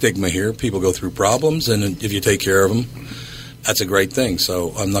there's no stigma here. People go through problems, and if you take care of them, that's a great thing.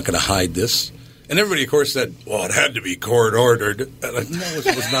 So I'm not going to hide this. And everybody, of course, said, well, it had to be court-ordered. And no, it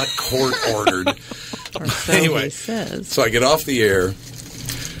was not court-ordered. So anyway, he says. So I get off the air,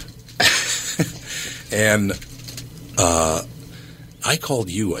 and I called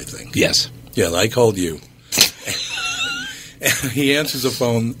you, I think. Yes. Yeah, I called you. And he answers the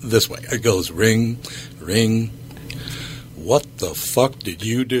phone this way. It goes, ring, ring. What the fuck did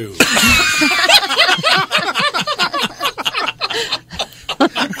you do?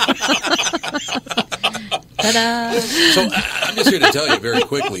 Ta-da! So I'm just here to tell you very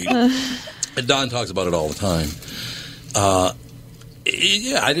quickly, and Don talks about it all the time. I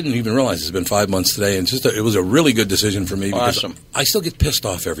didn't even realize it's been 5 months today, and it was a really good decision for me because awesome. I still get pissed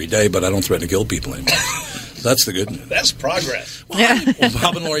off every day, but I don't threaten to kill people anymore. That's the good news. That's progress. Well, when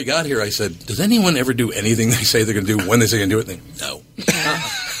Bob and Lori got here, I said, does anyone ever do anything they say they're going to do when they say they're going to do it? No.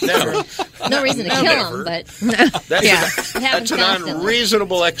 Never. No reason to kill Never. them, but That's an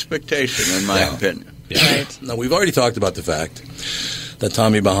unreasonable expectation, in my opinion. Yeah. Right. Now, we've already talked about the fact that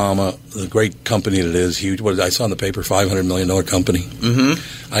Tommy Bahama, the great company that it is, huge. What I saw in the paper, $500 million company.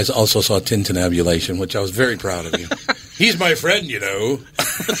 Mm-hmm. I also saw tintinnabulation, which I was very proud of you. He's my friend,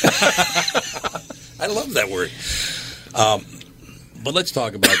 I love that word. But let's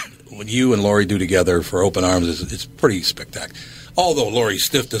talk about what you and Lori do together for Open Arms. It's pretty spectacular. Although Lori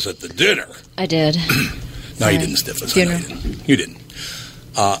stiffed us at the dinner. I did. No, you didn't stiff us. You didn't.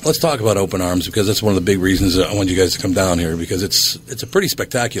 Let's talk about Open Arms because that's one of the big reasons I want you guys to come down here because it's a pretty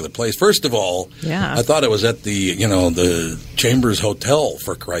spectacular place. First of all, I thought it was at the Chambers Hotel,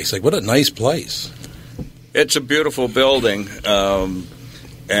 for Christ's sake. What a nice place. It's a beautiful building, and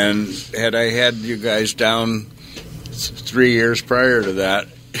had I had you guys down 3 years prior to that,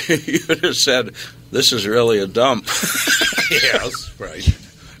 you would have said, this is really a dump. Yes, right.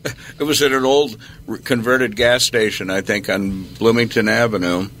 It was at an old converted gas station, I think, on Bloomington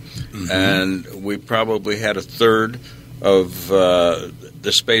Avenue, and we probably had a third of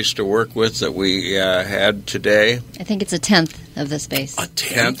the space to work with that we had today. I think it's a tenth of the space. A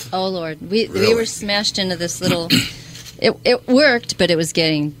tenth? Oh, Lord. We were smashed into this little... It worked, but it was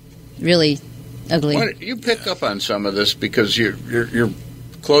getting really ugly. Why don't you pick up on some of this because you're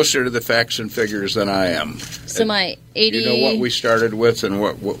closer to the facts and figures than I am. So my 80... You know what we started with and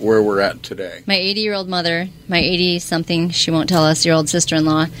where we're at today. My 80-year-old mother, my 80-something, she won't tell us, year old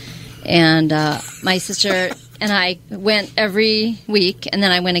sister-in-law, and my sister and I went every week, and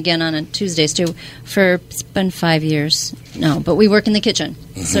then I went again on Tuesdays, too, it's been 5 years. No, but we work in the kitchen.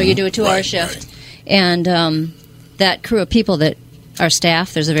 So you do a 2-hour shift. Right. And that crew of people that are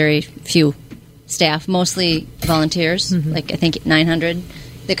staff, there's a very few staff, mostly volunteers, like I think 900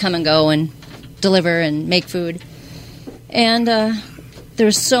 that come and go and deliver and make food. And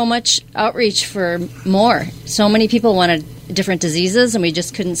there's so much outreach for more. So many people wanted different diseases, and we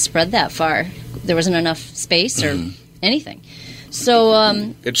just couldn't spread that far. There wasn't enough space or anything.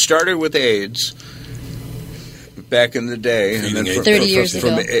 So it started with AIDS. back in the day. And then 30 years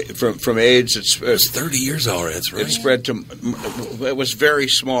ago. From AIDS, it's 30 years already. That's right. It spread to. It was very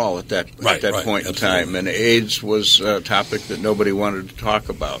small at that point in time, and AIDS was a topic that nobody wanted to talk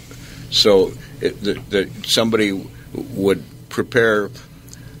about. So somebody would prepare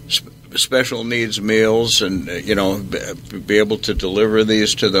special needs meals and be able to deliver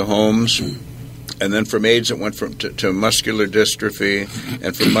these to the homes. And then from AIDS, it went to muscular dystrophy,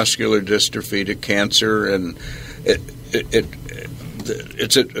 and from muscular dystrophy to cancer, and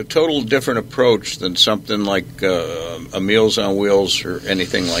it's a total different approach than something like a Meals on Wheels or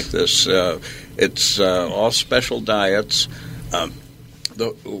anything like this. It's all special diets.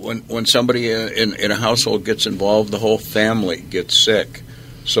 When somebody in a household gets involved, the whole family gets sick.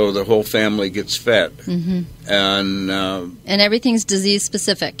 So the whole family gets fed, and everything's disease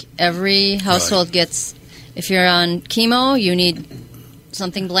specific. Every household gets. If you're on chemo, you need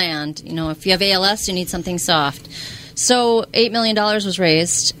something bland. If you have ALS, you need something soft. So $8 million was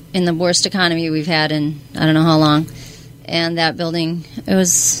raised in the worst economy we've had in I don't know how long, and that building it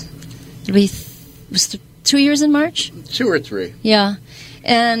was 2 years in March. 2 or 3. Yeah,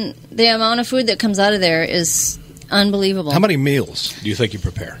 and the amount of food that comes out of there is unbelievable. How many meals do you think you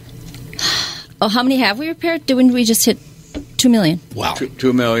prepare? Oh, how many have we prepared? Didn't we just hit 2 million? Wow,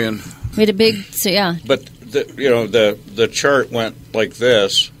 2 million. We had a big, But the chart went like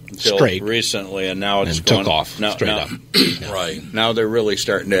this until straight recently, and now it's took off straight up. Right now, they're really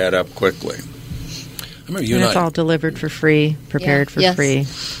starting to add up quickly. I remember it's all delivered for free, prepared for free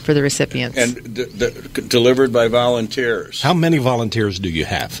for the recipients, and delivered by volunteers. How many volunteers do you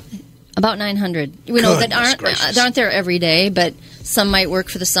have? About 900. That aren't there every day, but some might work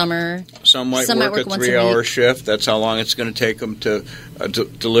for the summer. Some might work a 3-hour shift. That's how long it's going to take them to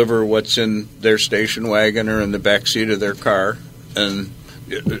deliver what's in their station wagon or in the back seat of their car, and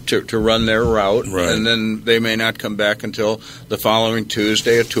to run their route. Right. And then they may not come back until the following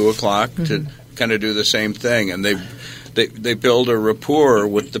Tuesday at 2:00 to kind of do the same thing. And they build a rapport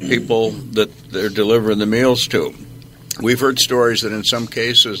with the people that they're delivering the meals to. We've heard stories that in some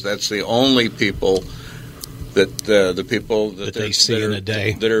cases that's the only people that the people that they see in a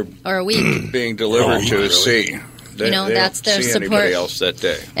day that are or a week being delivered to see. They that's their see support. Anybody else that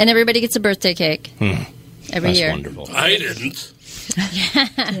day, and everybody gets a birthday cake every year. That's wonderful. I didn't.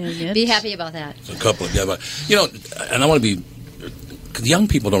 Be happy about that. A couple of and I want to be. Cause young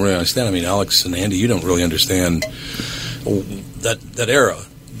people don't really understand. I mean, Alex and Andy, you don't really understand that era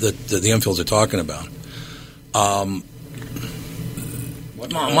that the Enfields are talking about.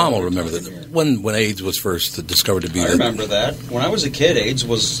 Mom will remember that when AIDS was first discovered to be. I remember that. When I was a kid, AIDS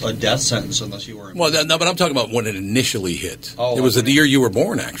was a death sentence unless you were. Well, no, but I'm talking about when it initially hit. Oh, it was the year you were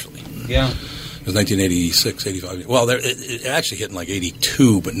born, actually. Yeah. It was 1986, 85. Well, it actually hit in like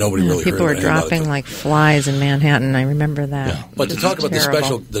 82, but nobody really heard people were dropping like flies in Manhattan. I remember that. Yeah. But to talk about the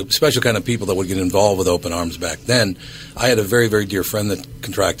special kind of people that would get involved with Open Arms back then, I had a very, very dear friend that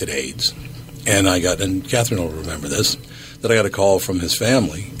contracted AIDS, and Catherine will remember this, that I got a call from his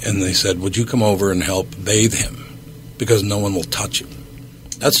family, and they said, would you come over and help bathe him? Because no one will touch him.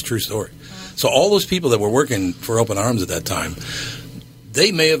 That's a true story. So all those people that were working for Open Arms at that time, they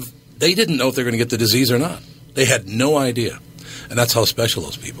didn't know if they were going to get the disease or not. They had no idea. And that's how special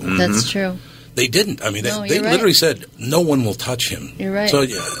those people were. That's true. They didn't. I mean, they literally said, no one will touch him. You're right. So,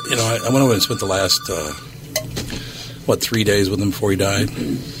 I went over and spent the last, 3 days with him before he died?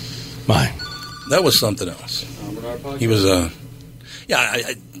 My. That was something else. He was,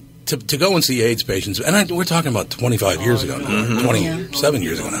 to go and see AIDS patients, and we're talking about 25 years ago now, 27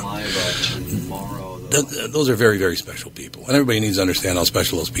 years ago now. Those are very, very special people. And everybody needs to understand how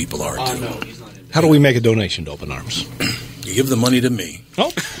special those people are, too. How do we make a donation to Open Arms? You give the money to me.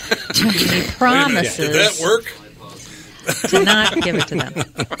 Oh. He promises. Did that work? To not give it to them.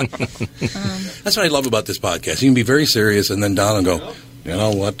 That's what I love about this podcast. You can be very serious, and then Don will go, you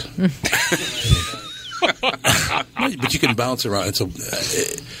know what? But you can bounce around. I don't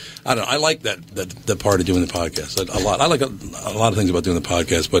know. I like that part of doing the podcast a lot. I like a lot of things about doing the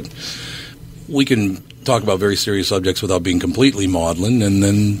podcast, but we can talk about very serious subjects without being completely maudlin, and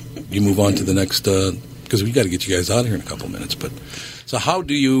then you move on to the next, because we got to get you guys out of here in a couple of minutes. But so how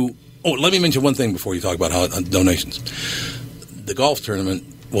do you? Oh, let me mention one thing before you talk about how donations. The golf tournament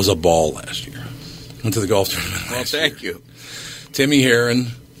was a ball last year. Went to the golf tournament. Well, thank you, Timmy Herron.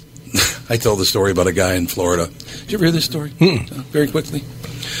 I told the story about a guy in Florida. Did you ever hear this story? Very quickly.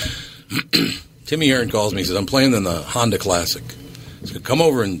 Timmy Herron calls me. He says, I'm playing in the Honda Classic. He said, come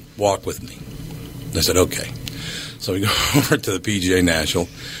over and walk with me. I said, okay. So we go over to the PGA National.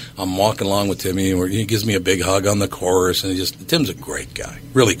 I'm walking along with Timmy, and he gives me a big hug on the course. And Tim's a great guy,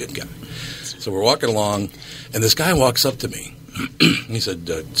 really good guy. So we're walking along, and this guy walks up to me. He said,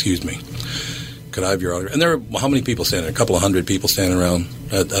 excuse me, could I have your autograph? And there were how many people standing there? A couple of hundred people standing around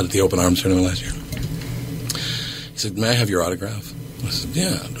at the Open Arms Tournament last year. He said, may I have your autograph? I said,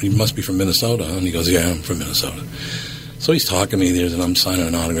 yeah. You must be from Minnesota. And he goes, yeah, I'm from Minnesota. So he's talking to me there, and I'm signing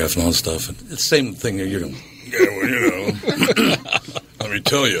an autograph and all this stuff. And it's the same thing that you're going, yeah, well, you know, let me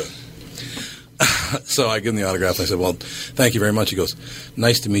tell you. So I give him the autograph. And I said, well, thank you very much. He goes,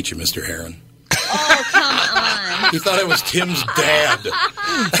 nice to meet you, Mr. Heron. Oh, come on. He thought I was Tim's dad.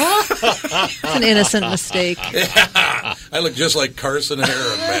 It's an innocent mistake. Yeah, I look just like Carson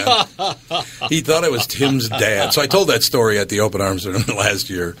Heron, man. He thought I was Tim's dad. So I told that story at the Open Arms Tournament last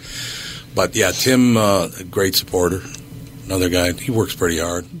year. But, yeah, Tim, a great supporter. Another guy. He works pretty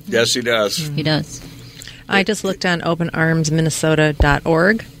hard. Yes, he does. He does. I just looked on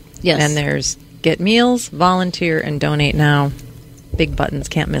openarmsminnesota.org. Yes. And there's get meals, volunteer, and donate now. Big buttons.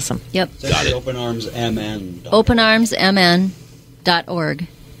 Can't miss them. Yep. Got it. OpenArmsMN. OpenArmsMN.org.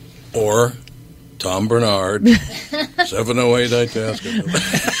 Or Tom Bernard, 708 Itasca.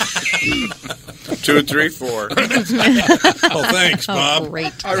 234. Oh, thanks, Bob. Oh,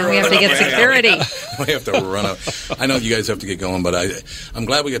 great. Now we have to get security. We have to run out. I know you guys have to get going, but I'm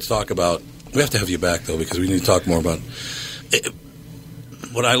glad we get to talk about. We have to have you back though, because we need to talk more about it.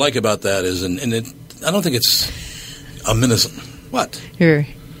 What I like about that is, and I don't think it's a Minnesota. What? Your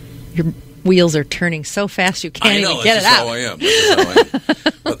wheels are turning so fast you can't even get it out. I am.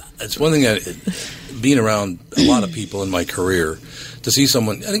 But it's one thing that being around a lot of people in my career to see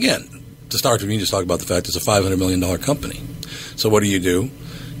someone, and again, to start with, you just talk about the fact it's a $500 million company. So what do?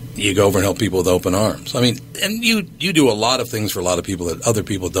 You go over and help people with open arms. I mean, and you do a lot of things for a lot of people that other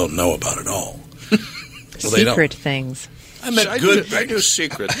people don't know about at all. Well, secret things. I meant good things. I do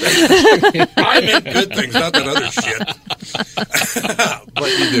secret things. I meant good things, not that other shit.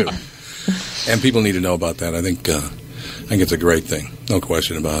 But you do. And people need to know about that. I think it's a great thing. No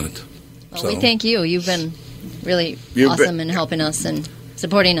question about it. Well, we thank you. You've been really awesome in helping us and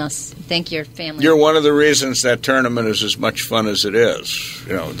supporting us. Thank your family. You're one of the reasons that tournament is as much fun as it is.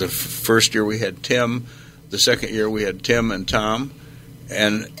 You know, the first year we had Tim. The second year we had Tim and Tom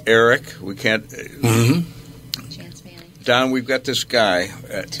and Eric. We can't... Don, we've got this guy,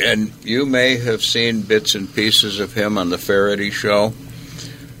 and you may have seen bits and pieces of him on the Faraday show.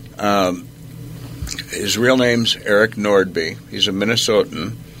 His real name's Eric Nordby. He's a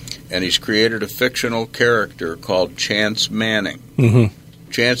Minnesotan, and he's created a fictional character called Chance Manning. Mm-hmm.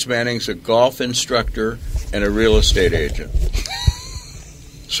 Chance Manning's a golf instructor and a real estate agent.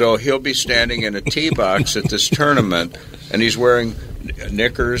 So he'll be standing in a tee box at this tournament, and he's wearing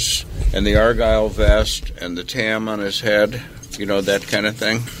knickers and the Argyle vest and the tam on his head, you know, that kind of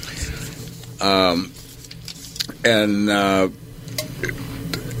thing.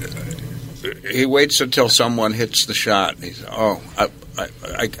 He waits until someone hits the shot. And he's, I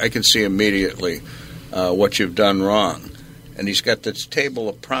can see immediately what you've done wrong. And he's got this table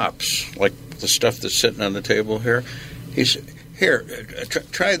of props, like the stuff that's sitting on the table here. He's, here,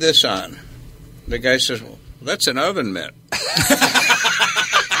 try this on. The guy says, well, that's an oven mitt.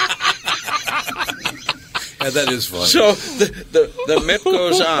 Yeah, that is funny. So the mitt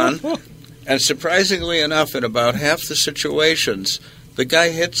goes on, and surprisingly enough, in about half the situations, the guy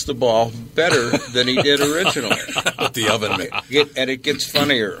hits the ball better than he did originally. With the oven mitt. And it gets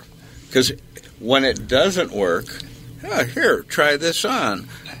funnier, because when it doesn't work, here, try this on.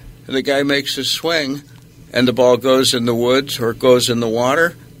 And the guy makes his swing, and the ball goes in the woods or it goes in the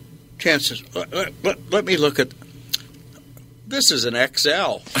water. Chances, let me look at... This is an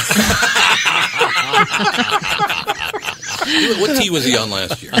XL. What tee was he on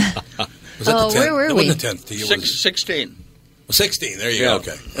last year? Was that the 10th? Where were we? Wasn't the 10th tee. 16. 16, there you go.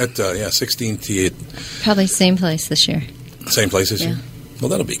 Okay. At 16th tee. Probably same place this year. Same place this year? Well,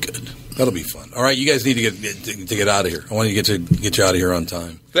 that'll be good. That'll be fun. All right, you guys need to get out of here. I want to get you out of here on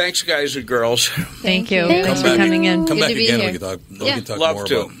time. Thanks, guys and girls. Thank you. Thanks for coming in. Come Good back to be again. here. We can talk Love more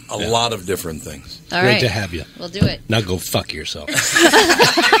to. about a lot of different things. All Great right. to have you. We'll do it. Now go fuck yourself.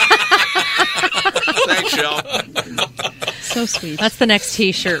 Thanks, Shell. So sweet. That's the next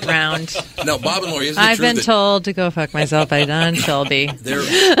T-shirt round. No, Bob and Lori, isn't it I've true been that told to go fuck myself by Don Shelby. the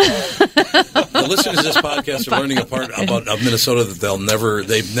listeners of this podcast are learning a part about Minnesota that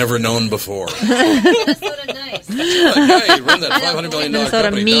they've never known before. Minnesota nice. That guy who run that $500 million Minnesota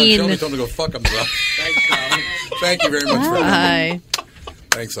company, mean. Don Shelby, told him to go fuck himself. Thanks, Tom. Thank you very much for Bye.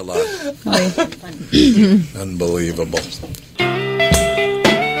 Thanks a lot. Unbelievable.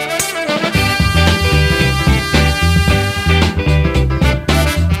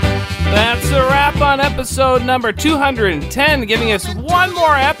 That's a wrap on episode number 210, giving us one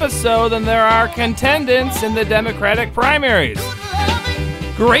more episode than there are contendants in the Democratic primaries.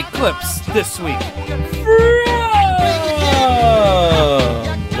 Great clips this week from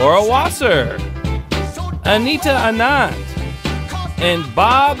Laura Wasser, Anita Anand, and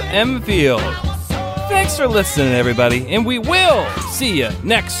Bob M. Field. Thanks for listening, everybody, and we will see you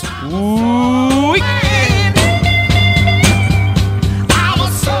next week.